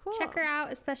 Cool. Check her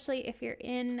out, especially if you're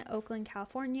in Oakland,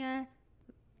 California.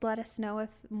 Let us know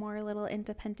if more little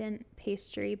independent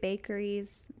pastry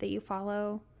bakeries that you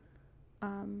follow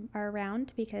are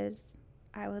around, because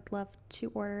I would love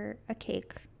to order a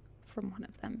cake from one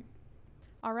of them.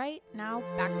 All right, now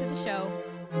back to the show.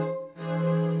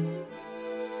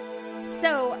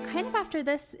 So kind of after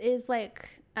this is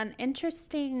like an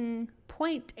interesting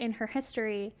point in her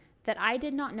history that I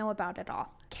did not know about at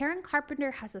all. Karen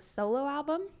Carpenter has a solo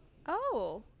album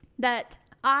Oh. that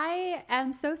I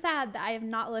am so sad that I have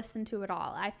not listened to at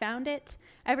all. I found it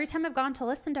every time I've gone to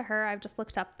listen to her. I've just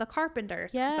looked up the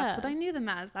Carpenters, because that's what I knew them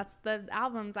as. That's the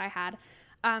albums I had.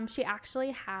 She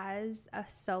actually has a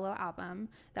solo album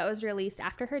that was released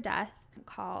after her death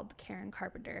called Karen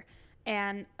Carpenter.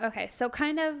 And okay, so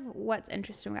kind of what's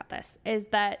interesting about this is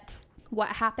that what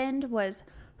happened was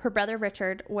her brother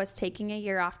Richard was taking a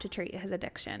year off to treat his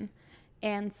addiction.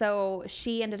 And so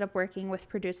she ended up working with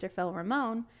producer Phil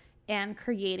Ramone and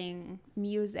creating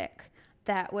music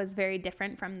that was very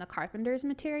different from the Carpenters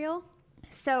material.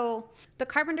 So the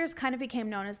Carpenters kind of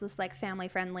became known as this like family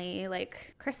friendly,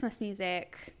 like Christmas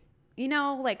music, you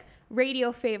know, like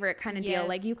radio favorite kind of deal. Yes.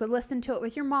 Like you could listen to it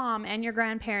with your mom and your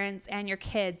grandparents and your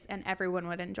kids and everyone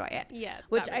would enjoy it. Yeah.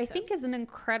 Which I think is an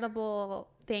incredible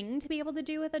thing to be able to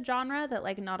do with a genre that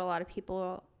like not a lot of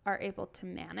people are able to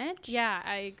manage. Yeah,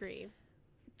 I agree.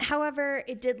 However,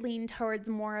 it did lean towards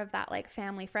more of that like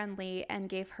family friendly and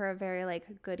gave her a very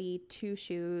like goody two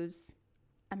shoes,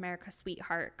 America's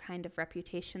sweetheart kind of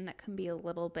reputation that can be a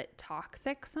little bit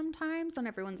toxic sometimes when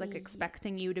everyone's like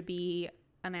expecting you to be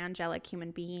an angelic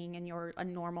human being and you're a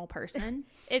normal person.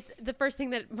 It's the first thing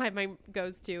that my mind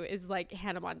goes to is like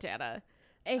Hannah Montana.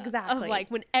 Exactly. Of like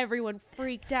when everyone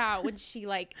freaked out when she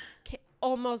like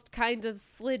almost kind of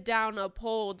slid down a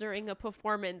pole during a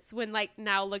performance, when like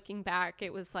now looking back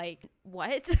it was like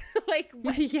what? Like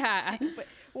what? Yeah.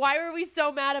 Why were we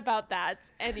so mad about that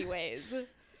anyways?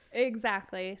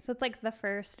 Exactly. So it's like the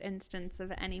first instance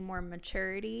of any more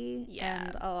maturity. Yeah.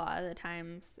 And a lot of the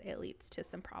times it leads to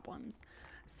some problems.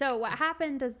 So what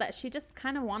happened is that she just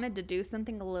kind of wanted to do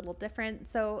something a little different.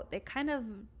 So they kind of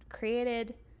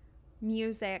created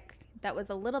music that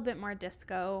was a little bit more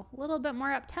disco, a little bit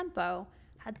more up tempo,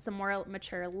 had some more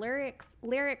mature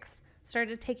lyrics,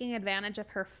 started taking advantage of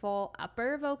her full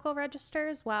upper vocal register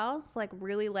as well. So like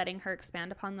really letting her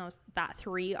expand upon that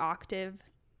 3-octave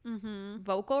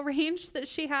vocal range that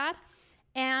she had.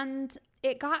 And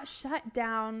it got shut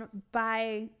down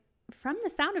by, from the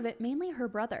sound of it, mainly her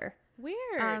brother.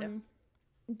 Weird.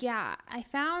 Yeah, I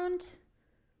found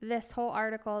this whole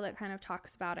article that kind of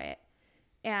talks about it.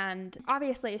 And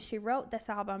obviously she wrote this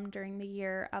album during the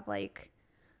year of like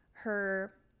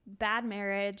her bad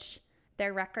marriage.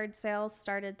 Their record sales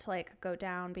started to like go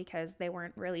down because they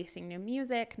weren't releasing new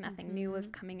music. Nothing new was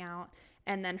coming out.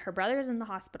 And then her brother's in the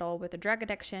hospital with a drug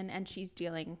addiction and she's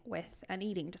dealing with an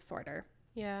eating disorder.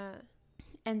 Yeah.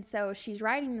 And so she's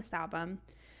writing this album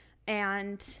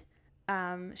and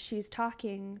she's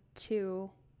talking to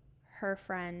her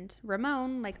friend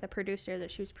Ramone, like the producer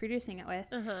that she was producing it with,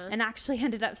 and actually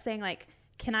ended up saying like,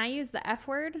 can I use the F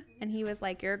word? And he was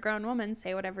like, you're a grown woman,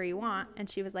 say whatever you want. And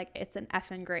she was like, it's an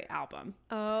effing great album.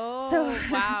 Oh, So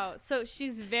wow. So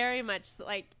she's very much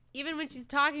like, even when she's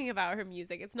talking about her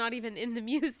music, it's not even in the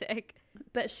music.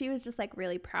 But she was just like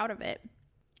really proud of it.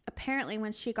 Apparently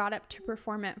when she got up to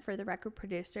perform it for the record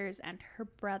producers and her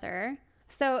brother.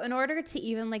 So in order to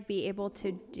even like be able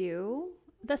to do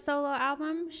the solo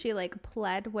album, she like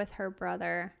pled with her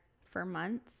brother for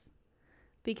months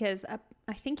because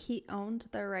I think he owned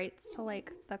the rights to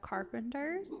like the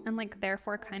Carpenters and like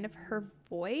therefore kind of her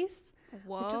voice.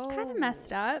 Whoa. Which is kind of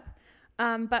messed up.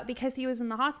 But because he was in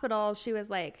the hospital, she was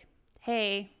like,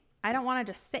 hey, I don't want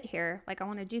to just sit here. Like I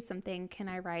want to do something. Can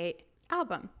I write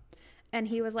album? And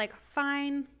he was like,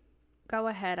 fine, go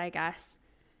ahead, I guess.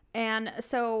 And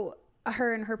so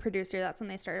her and her producer, that's when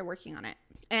they started working on it.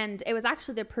 And it was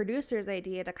actually the producer's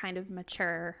idea to kind of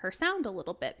mature her sound a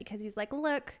little bit, because he's like,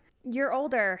 look, you're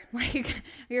older. Like,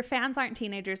 your fans aren't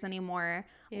teenagers anymore.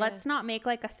 Yeah. Let's not make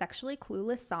like a sexually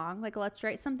clueless song. Like, let's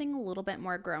write something a little bit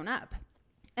more grown up.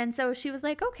 And so she was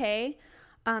like, okay,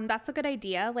 that's a good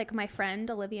idea. Like, my friend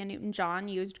Olivia Newton-John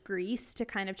used Grease to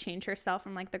kind of change herself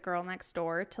from like the girl next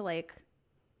door to like,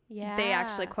 Yeah. they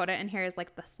actually quote it in here as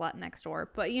like the slut next door.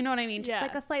 But you know what I mean? Just Yeah.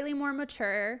 like a slightly more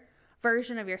mature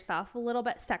version of yourself, a little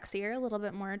bit sexier, a little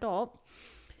bit more adult.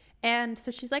 And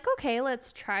so she's like, okay,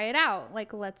 let's try it out.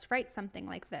 Like, let's write something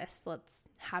like this. Let's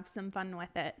have some fun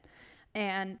with it.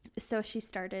 And so she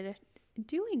started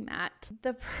doing that.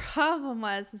 The problem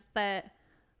was that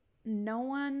no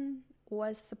one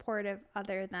was supportive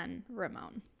other than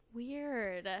Ramon.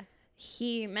 Weird.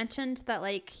 He mentioned that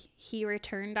like he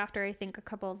returned after I think a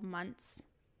couple of months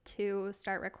to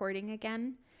start recording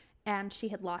again, and she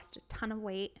had lost a ton of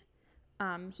weight.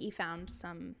 He found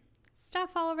some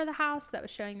stuff all over the house that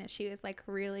was showing that she was like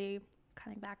really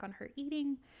cutting back on her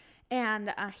eating.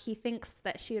 And he thinks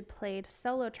that she had played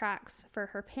solo tracks for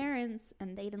her parents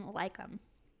and they didn't like them.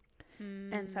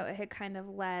 And so it had kind of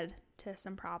led to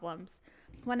some problems.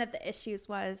 One of the issues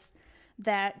was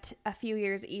that a few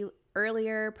years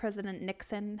earlier, President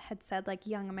Nixon had said like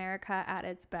Young America at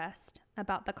its best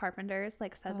about the Carpenters,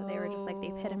 like said that they were just like the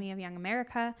epitome of Young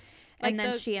America. Like And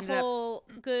then the she ended up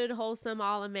good, wholesome,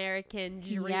 all-American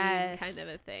dream Yes. kind of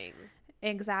a thing.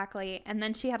 Exactly. And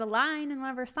then she had a line in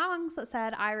one of her songs that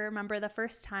said, I remember the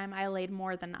first time I laid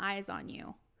more than eyes on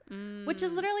you, which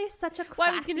is literally such a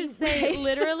classy Well, I was going to say, way.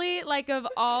 literally, like, of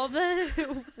all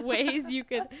the ways you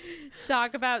could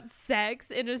talk about sex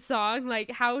in a song,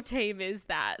 like, how tame is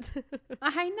that?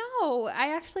 I know.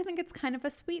 I actually think it's kind of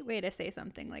a sweet way to say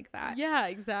something like that. Yeah,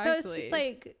 exactly. So it's just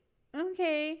like,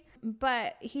 okay.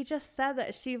 But he just said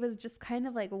that she was just kind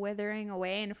of like withering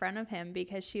away in front of him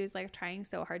because she was like trying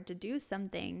so hard to do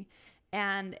something.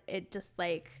 And it just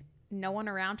like no one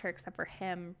around her except for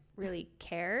him really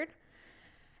cared.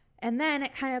 And then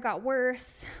it kind of got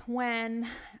worse when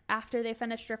after they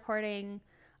finished recording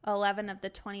 11 of the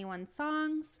 21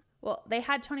 songs. Well, they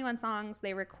had 21 songs.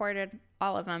 They recorded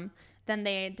all of them. Then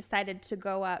they decided to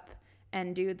go up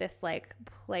and do this like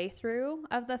playthrough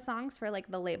of the songs for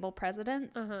like the label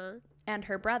presidents and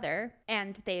her brother.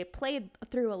 And they played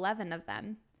through 11 of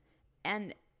them.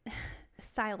 And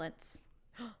silence.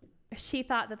 She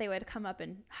thought that they would come up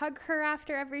and hug her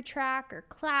after every track or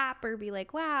clap or be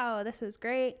like, wow, this was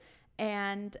great.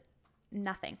 And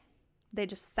nothing. They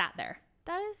just sat there.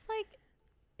 That is, like,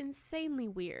 insanely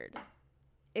weird.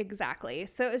 Exactly.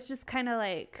 So it was just kind of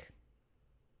like,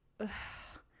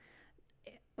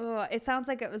 it sounds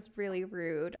like it was really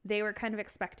rude. They were kind of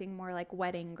expecting more like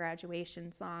wedding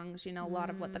graduation songs, you know, a lot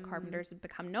of what the Carpenters have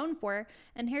become known for.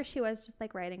 And here she was just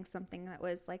like writing something that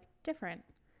was like different.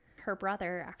 Her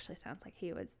brother actually sounds like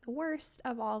he was the worst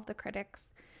of all of the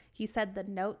critics. He said the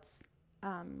notes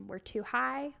were too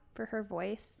high for her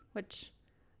voice, which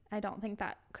I don't think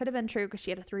that could have been true because she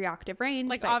had a 3-octave range.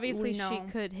 Like, obviously she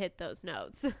could hit those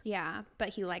notes. Yeah, but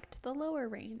he liked the lower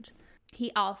range.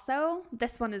 He also,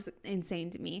 this one is insane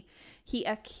to me, he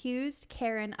accused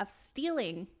Karen of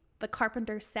stealing the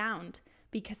Carpenters' sound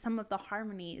because some of the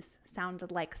harmonies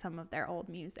sounded like some of their old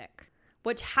music.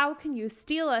 Which, how can you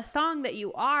steal a song that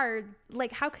you are,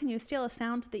 like, how can you steal a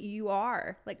sound that you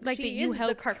are? Like that she you is the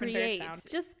helped Carpenter create. sound.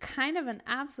 Just kind of an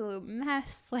absolute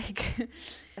mess. Like,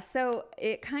 so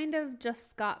it kind of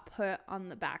just got put on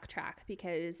the backtrack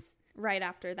because right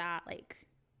after that, like,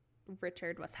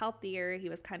 Richard was healthier. He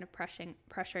was kind of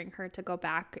pressuring her to go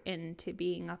back into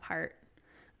being a part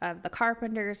of the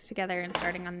Carpenters together and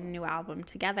starting on a new album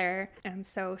together. And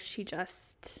so she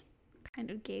just kind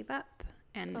of gave up.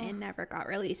 And it never got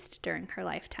released during her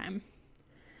lifetime.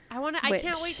 I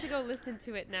can't wait to go listen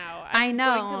to it now. I know.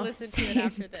 I'm going to listen to it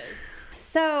after this.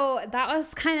 So that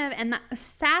was kind of, and that,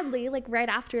 sadly, like right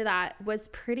after that was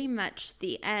pretty much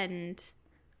the end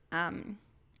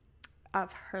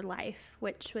of her life,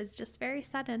 which was just very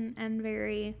sudden and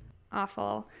very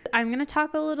awful. I'm going to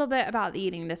talk a little bit about the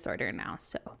eating disorder now,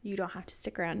 so you don't have to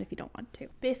stick around if you don't want to.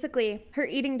 Basically, her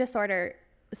eating disorder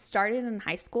started in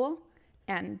high school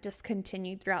and just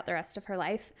continued throughout the rest of her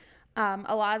life.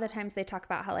 A lot of the times they talk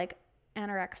about how like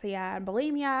anorexia and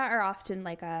bulimia are often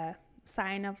like a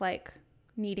sign of like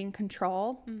needing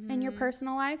control in your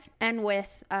personal life. And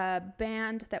with a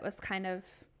band that was kind of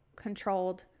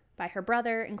controlled by her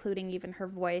brother, including even her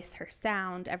voice, her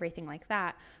sound, everything like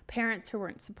that, parents who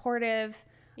weren't supportive,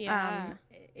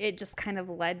 it just kind of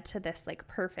led to this like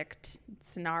perfect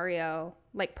scenario,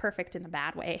 like perfect in a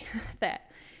bad way,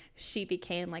 that she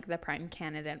became like the prime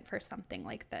candidate for something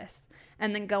like this.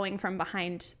 And then going from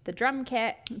behind the drum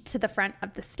kit to the front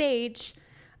of the stage,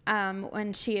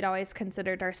 when she had always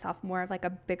considered herself more of like a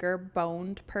bigger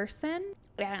boned person.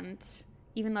 And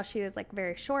even though she was like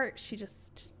very short, she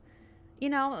just, you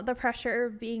know, the pressure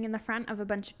of being in the front of a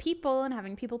bunch of people and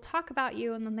having people talk about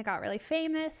you, and then they got really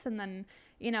famous, and then,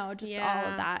 you know, just all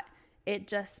of that, it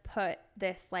just put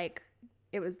this like,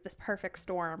 it was this perfect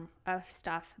storm of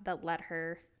stuff that led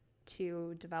her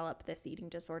to develop this eating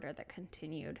disorder that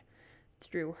continued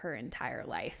through her entire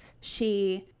life.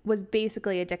 She was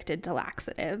basically addicted to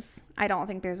laxatives. I don't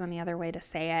think there's any other way to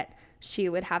say it. She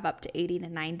would have up to 80 to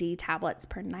 90 tablets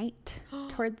per night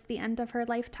towards the end of her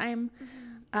lifetime.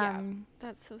 Yeah,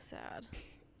 that's so sad.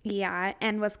 Yeah,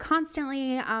 and was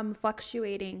constantly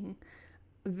fluctuating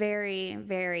very,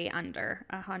 very under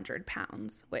 100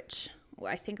 pounds, which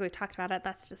I think we talked about it.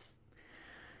 That's just,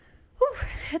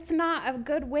 it's not a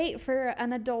good weight for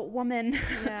an adult woman.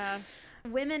 Yeah.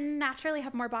 Women naturally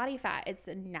have more body fat. It's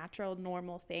a natural,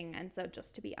 normal thing. And so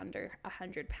just to be under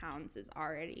 100 pounds is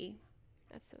already,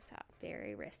 that's so sad,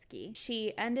 very risky.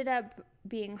 She ended up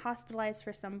being hospitalized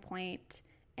for some point,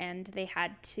 and they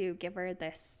had to give her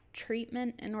this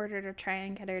treatment in order to try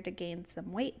and get her to gain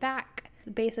some weight back.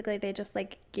 Basically, they just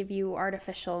like give you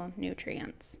artificial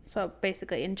nutrients. So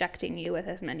basically injecting you with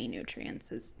as many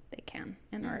nutrients as they can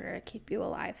in order to keep you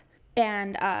alive.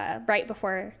 And right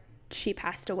before she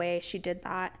passed away, she did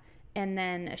that. And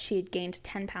then she had gained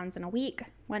 10 pounds in a week,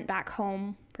 went back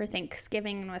home for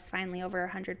Thanksgiving, and was finally over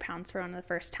 100 pounds for one of the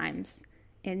first times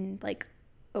in like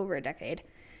over a decade.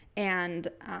 And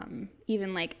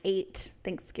even like ate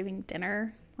Thanksgiving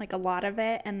dinner, like a lot of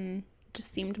it, and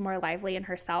just seemed more lively in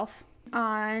herself.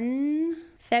 On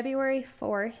February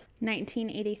 4th,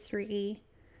 1983,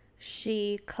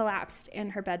 she collapsed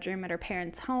in her bedroom at her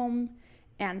parents' home,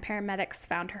 and paramedics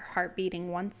found her heart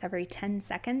beating once every 10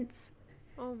 seconds.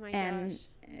 Oh my and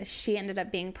gosh. She ended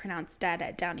up being pronounced dead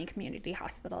at Downey Community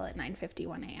Hospital at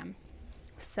 9:51 a.m.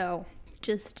 So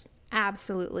just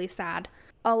absolutely sad.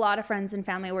 A lot of friends and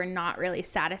family were not really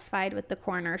satisfied with the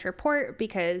coroner's report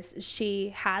because she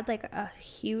had like a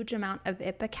huge amount of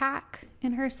Ipecac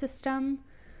in her system,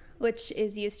 which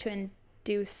is used to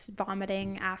induce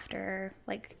vomiting after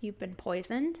like you've been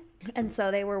poisoned. And so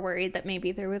they were worried that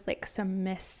maybe there was like some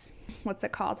what's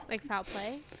it called? Like foul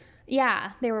play?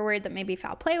 Yeah, they were worried that maybe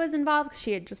foul play was involved because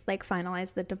she had just like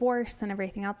finalized the divorce and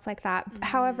everything else like that. Mm-hmm.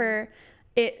 However,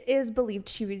 it is believed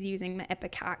she was using the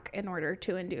Ipecac in order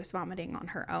to induce vomiting on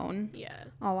her own. Yeah.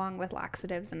 Along with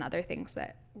laxatives and other things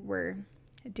that were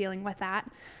dealing with that.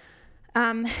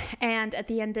 And at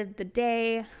the end of the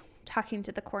day, talking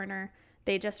to the coroner,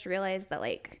 they just realized that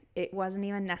like it wasn't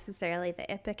even necessarily the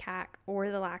Ipecac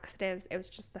or the laxatives. It was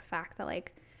just the fact that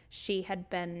like she had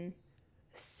been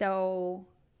so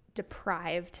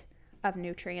deprived of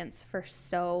nutrients for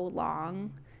so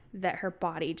long that her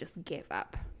body just gave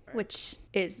up, which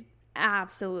is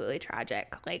absolutely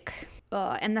tragic. Like,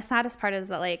 and the saddest part is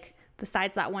that like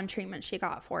besides that one treatment she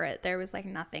got for it, there was like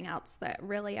nothing else that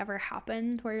really ever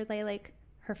happened where they like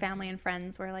her family and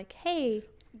friends were like, hey,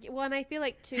 well, and I feel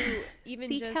like too, even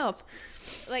seek just help.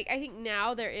 Like I think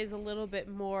now there is a little bit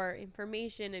more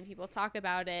information and people talk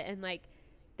about it, and like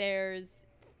there's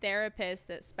therapists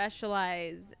that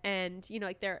specialize, and you know,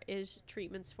 like there is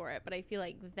treatments for it. But I feel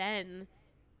like then,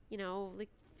 you know, like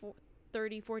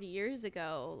 30-40 years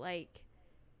ago, like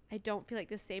I don't feel like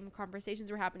the same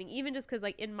conversations were happening, even just because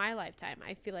like in my lifetime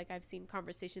I feel like I've seen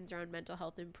conversations around mental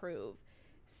health improve,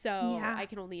 so Yeah. I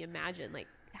can only imagine like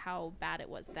how bad it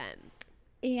was then.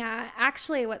 Yeah,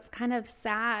 actually what's kind of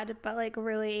sad, but like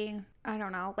really, I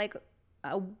don't know,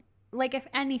 like if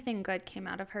anything good came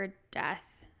out of her death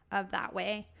of that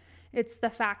way, it's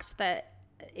the fact that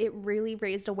it really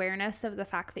raised awareness of the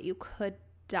fact that you could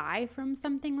die from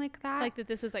something like that. Like that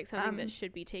this was like something that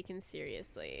should be taken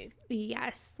seriously.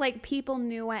 Yes, like people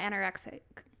knew what anorexic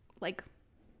like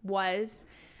was.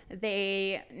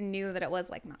 They knew that it was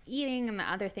like not eating and the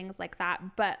other things like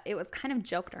that, but it was kind of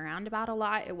joked around about a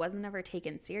lot. It wasn't ever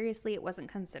taken seriously. It wasn't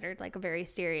considered like a very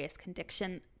serious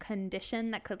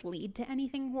condition that could lead to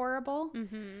anything horrible.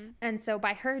 Mm-hmm. And so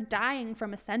by her dying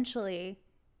from essentially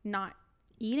not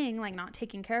eating, like not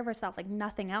taking care of herself, like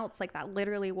nothing else, like that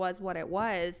literally was what it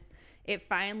was. It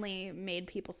finally made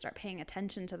people start paying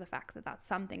attention to the fact that that's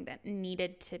something that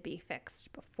needed to be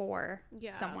fixed before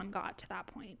someone got to that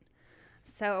point.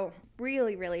 So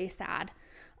really, really sad,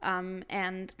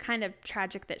 and kind of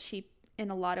tragic that she,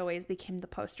 in a lot of ways, became the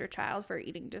poster child for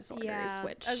eating disorders.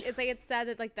 Which it's like it's sad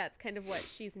that like that's kind of what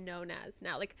she's known as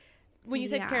now. Like when you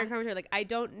said Karen Carpenter, like I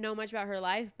don't know much about her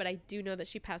life, but I do know that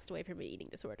she passed away from an eating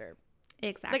disorder.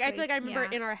 Exactly. Like, I feel like I remember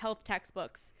Yeah. in our health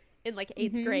textbooks in like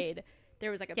 8th grade,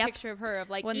 there was like a Yep. picture of her of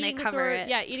like When they eating cover it.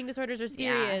 Yeah, eating disorders are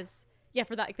serious. Yeah,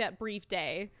 for that, like, that brief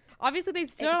day. Obviously, they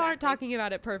still aren't Exactly. talking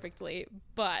about it perfectly,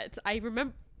 but I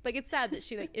remember, like, it's sad that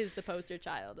she like is the poster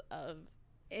child of.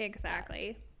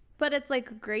 Exactly. But it's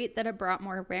like great that it brought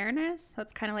more awareness. So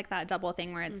it's kind of like that double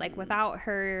thing where it's like without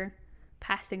her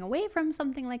passing away from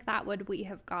something like that, would we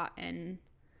have gotten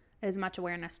as much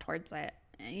awareness towards it?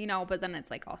 You know, but then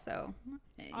it's like also,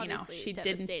 you know, Obviously she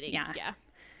didn't. devastating.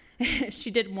 Yeah.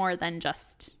 She did more than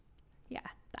just,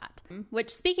 that.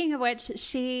 Which, speaking of which,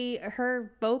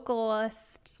 her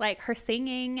vocalist, like her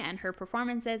singing and her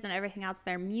performances and everything else,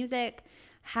 their music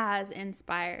has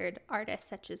inspired artists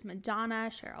such as Madonna,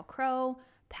 Sheryl Crow,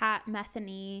 Pat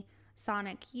Metheny,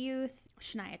 Sonic Youth,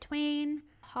 Shania Twain,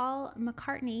 Paul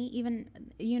McCartney, even,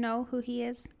 you know who he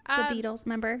is, the Beatles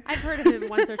member. I've heard of him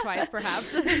once or twice,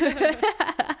 perhaps.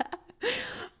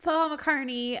 Paul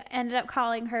McCartney ended up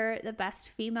calling her the best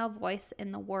female voice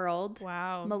in the world.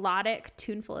 Wow. Melodic,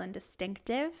 tuneful, and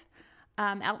distinctive.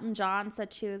 Elton John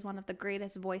said she was one of the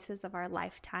greatest voices of our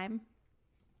lifetime,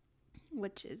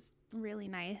 which is really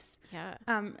nice. Yeah.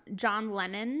 John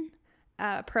Lennon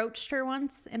approached her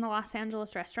once in a Los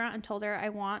Angeles restaurant and told her, "I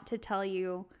want to tell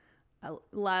you,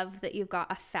 love, that you've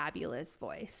got a fabulous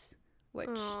voice,"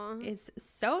 which is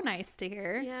so nice to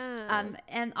hear. Yeah.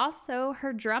 And also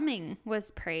her drumming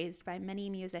was praised by many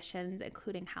musicians,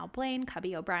 including Hal Blaine,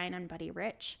 Cubby O'Brien, and Buddy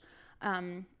Rich,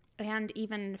 and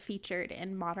even featured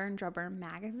in Modern Drummer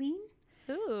magazine.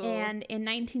 Ooh. And in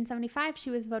 1975, she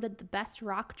was voted the best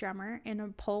rock drummer in a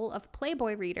poll of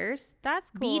Playboy readers, That's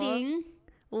cool. beating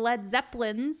Led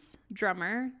Zeppelin's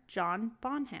drummer, John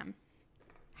Bonham.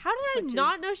 How did I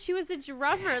not know she was a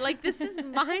drummer? Like, this is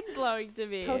mind-blowing to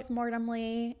me.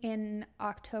 Postmortemly, in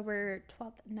October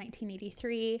 12th,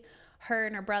 1983, her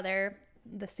and her brother,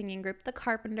 the singing group The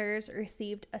Carpenters,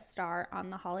 received a star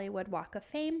on the Hollywood Walk of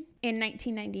Fame. In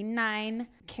 1999,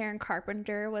 Karen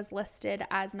Carpenter was listed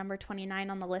as number 29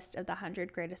 on the list of the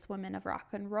 100 greatest women of rock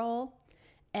and roll.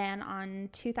 And on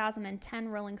 2010,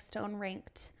 Rolling Stone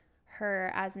ranked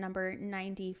her as number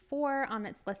 94 on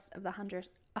its list of the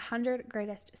 100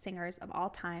 greatest singers of all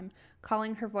time,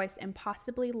 calling her voice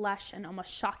impossibly lush and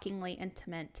almost shockingly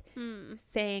intimate,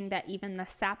 saying that even the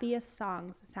sappiest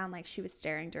songs sound like she was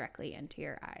staring directly into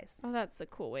your eyes. Oh, that's a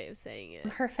cool way of saying it.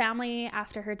 Her family,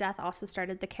 after her death, also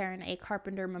started the Karen A.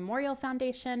 Carpenter Memorial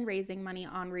Foundation, raising money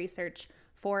on research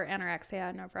for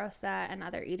anorexia nervosa and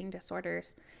other eating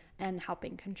disorders, and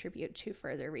helping contribute to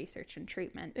further research and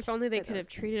treatment. If only they could have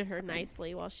treated her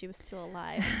nicely while she was still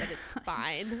alive, but it's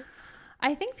fine.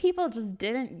 I think people just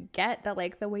didn't get that,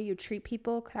 like, the way you treat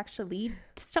people could actually lead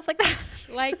to stuff like that.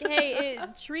 Like, hey,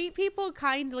 treat people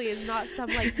kindly is not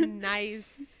some, like,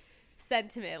 nice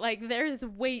sentiment. Like, there's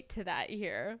weight to that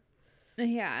here.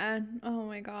 Yeah. Oh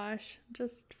my gosh.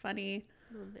 Just funny.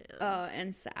 Oh, man.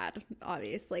 And sad,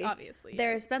 obviously. Obviously,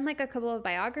 There's been like a couple of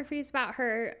biographies about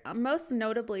her. Most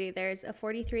notably, there's a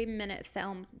 43-minute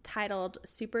film titled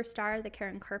Superstar, The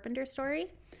Karen Carpenter Story.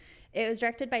 It was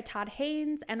directed by Todd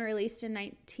Haynes and released in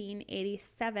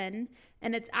 1987.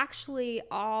 And it's actually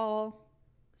all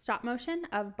stop motion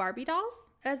of Barbie dolls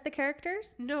as the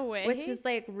characters. No way. Which is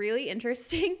like really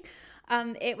interesting.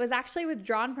 It was actually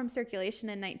withdrawn from circulation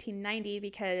in 1990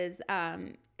 because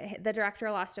the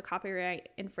director lost a copyright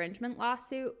infringement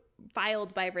lawsuit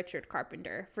filed by Richard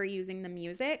Carpenter for using the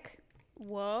music.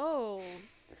 Whoa.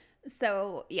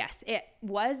 So, yes, it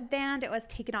was banned. It was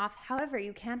taken off. However,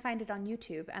 you can find it on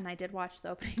YouTube, and I did watch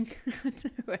the opening to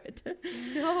it.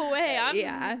 No way.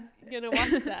 I'm going to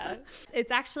watch that.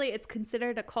 It's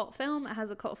considered a cult film. It has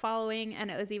a cult following,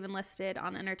 and it was even listed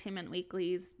on Entertainment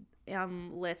Weekly's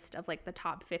list of like the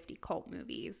top 50 cult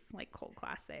movies, like cult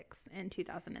classics, in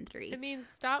 2003. I mean,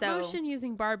 stop motion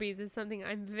using Barbies is something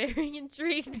I'm very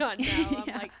intrigued on now.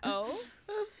 I'm like, oh.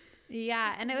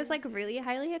 Yeah, and it was like really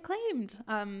highly acclaimed.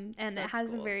 And it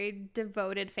has a very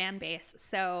devoted fan base.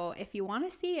 So if you want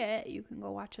to see it, you can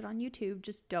go watch it on YouTube.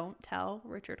 Just don't tell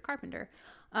Richard Carpenter.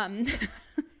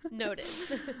 Noted.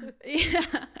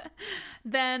 Yeah.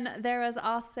 Then there was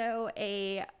also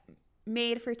a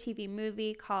made-for-TV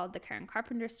movie called The Karen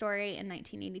Carpenter Story in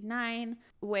 1989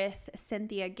 with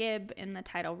Cynthia Gibb in the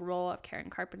title role of Karen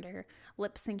Carpenter,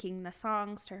 lip-syncing the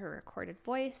songs to her recorded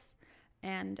voice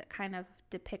and kind of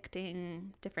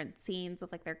depicting different scenes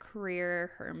of like their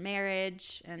career, her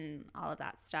marriage, and all of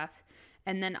that stuff.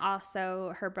 And then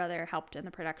also her brother helped in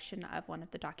the production of one of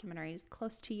the documentaries,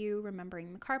 Close to You,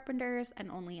 Remembering the Carpenters,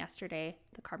 and Only Yesterday,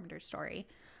 The Carpenter Story.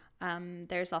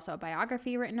 There's also a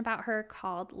biography written about her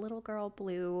called Little Girl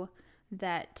Blue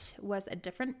that was a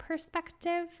different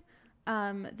perspective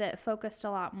that focused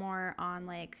a lot more on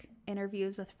like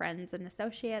interviews with friends and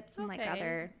associates and like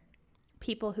other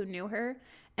people who knew her.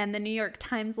 And the New York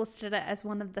Times listed it as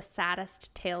one of the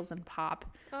saddest tales in pop,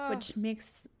 which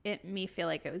makes me feel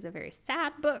like it was a very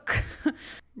sad book.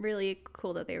 Really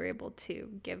cool that they were able to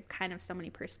give kind of so many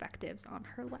perspectives on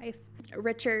her life.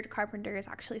 Richard Carpenter is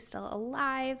actually still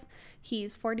alive.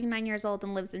 He's 49 years old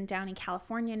and lives in Downey,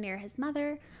 California, near his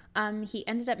mother. He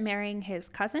ended up marrying his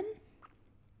cousin.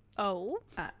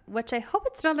 Which I hope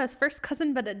it's not his first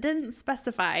cousin, but it didn't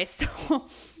specify, so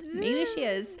maybe she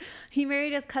is. He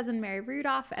married his cousin Mary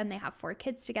Rudolph, and they have 4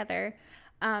 kids together.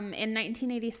 In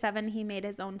 1987, he made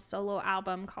his own solo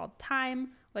album called Time,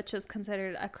 which was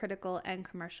considered a critical and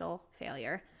commercial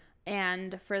failure.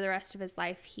 And for the rest of his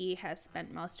life, he has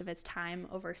spent most of his time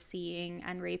overseeing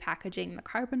and repackaging the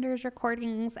Carpenters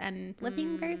recordings and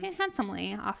living very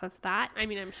handsomely off of that. I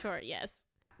mean, I'm sure, yes.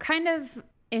 Kind of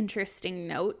interesting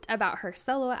note about her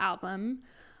solo album,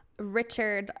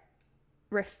 Richard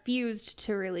refused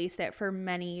to release it for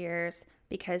many years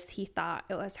because he thought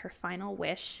it was her final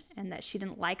wish and that she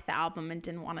didn't like the album and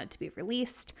didn't want it to be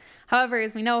released. However,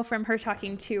 as we know from her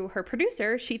talking to her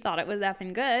producer, she thought it was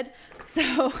effing good.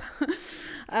 So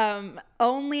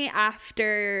only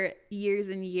after years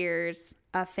and years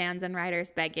of fans and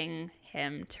writers begging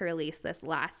him to release this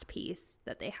last piece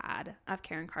that they had of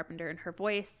Karen Carpenter and her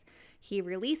voice, he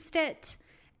released it.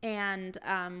 And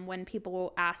when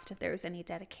people asked if there was any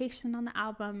dedication on the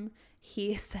album,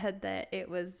 he said that it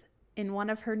was, in one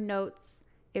of her notes,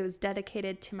 it was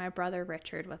dedicated to my brother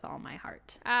Richard with all my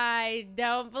heart. I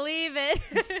don't believe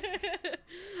it.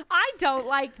 I don't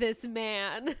like this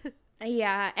man.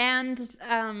 Yeah, and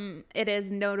it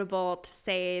is notable to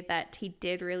say that he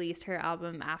did release her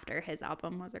album after his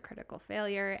album was a critical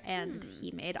failure, and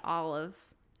he made all of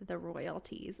the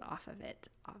royalties off of it,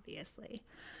 obviously.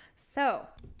 So,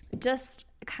 just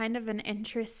kind of an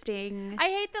interesting... I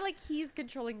hate that, like, he's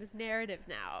controlling this narrative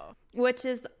now. Which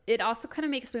is, it also kind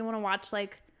of makes me want to watch,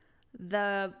 like,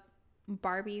 the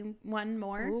Barbie one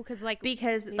more. Ooh, because like he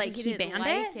banned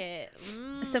it.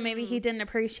 So maybe he didn't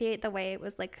appreciate the way it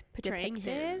was, like, portraying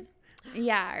depicted.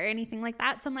 Yeah, or anything like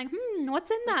that. So I'm like,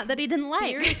 what's in that he didn't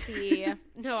like?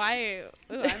 No, I'm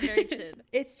very interested.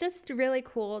 It's just really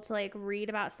cool to, like, read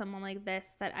about someone like this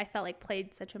that I felt like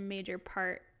played such a major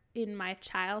part in my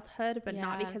childhood, but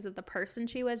not because of the person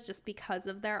she was, just because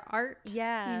of their art.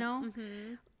 Yeah. You know?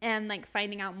 Mm-hmm. And, like,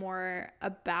 finding out more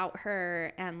about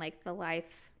her and, like, the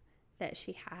life that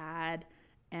she had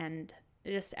and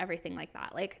just everything like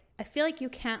that. Like, I feel like you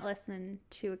can't listen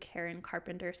to a Karen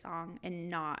Carpenter song and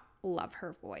not love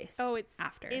her voice. Oh, it's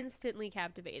after instantly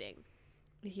captivating.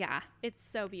 Yeah. It's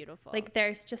so beautiful. Like,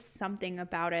 there's just something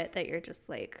about it that you're just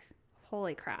like,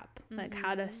 holy crap. Like,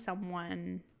 how does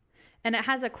someone... And it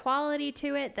has a quality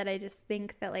to it that I just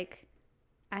think that, like,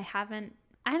 I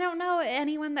don't know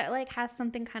anyone that, like, has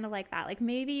something kind of like that. Like,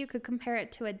 maybe you could compare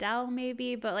it to Adele,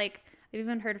 maybe, but, like, I've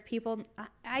even heard of people...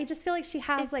 I just feel like she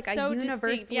has, it's like, so a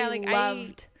universally like,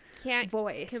 loved I can't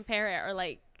voice. Compare it, or,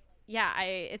 like,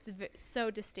 it's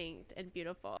so distinct and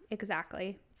beautiful.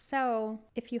 Exactly. So,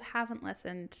 if you haven't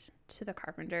listened to the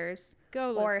Carpenters, go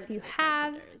listen or if to you the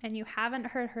have Carpenters. And you haven't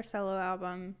heard her solo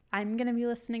album, I'm going to be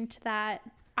listening to that.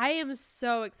 I am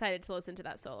so excited to listen to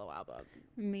that solo album.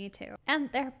 Me too. And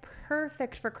they're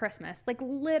perfect for Christmas. Like,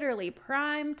 literally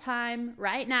prime time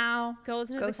right now. Go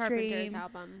listen to the Carpenters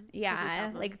album. Yeah,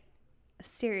 album. Like,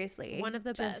 seriously. One of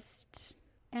the best.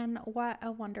 And what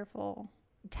a wonderful,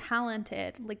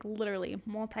 talented, like, literally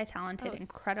multi-talented,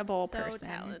 incredible person.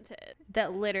 Talented.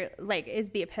 That literally, like,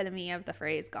 is the epitome of the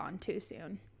phrase gone too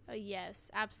soon. Yes,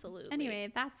 absolutely.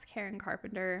 Anyway, that's Karen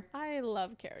Carpenter. I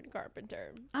love Karen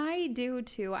Carpenter. I do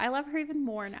too. I love her even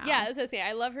more now. Yeah, that's what I was saying.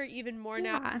 I love her even more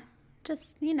now.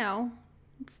 Just,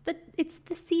 it's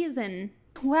the season.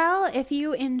 Well, if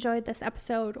you enjoyed this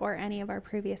episode or any of our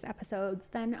previous episodes,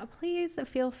 then please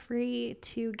feel free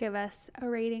to give us a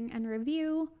rating and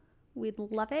review. We'd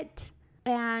love it.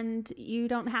 And you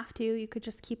don't have to. You could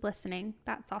just keep listening.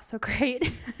 That's also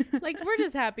great. Like, we're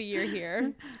just happy you're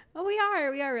here. Oh, we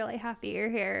are. We are really happy you're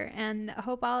here. And I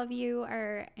hope all of you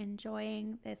are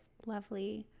enjoying this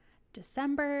lovely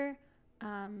December.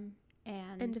 And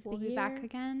we'll be back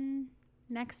again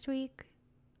next week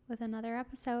with another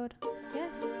episode.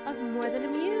 Yes, of More Than a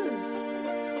Muse.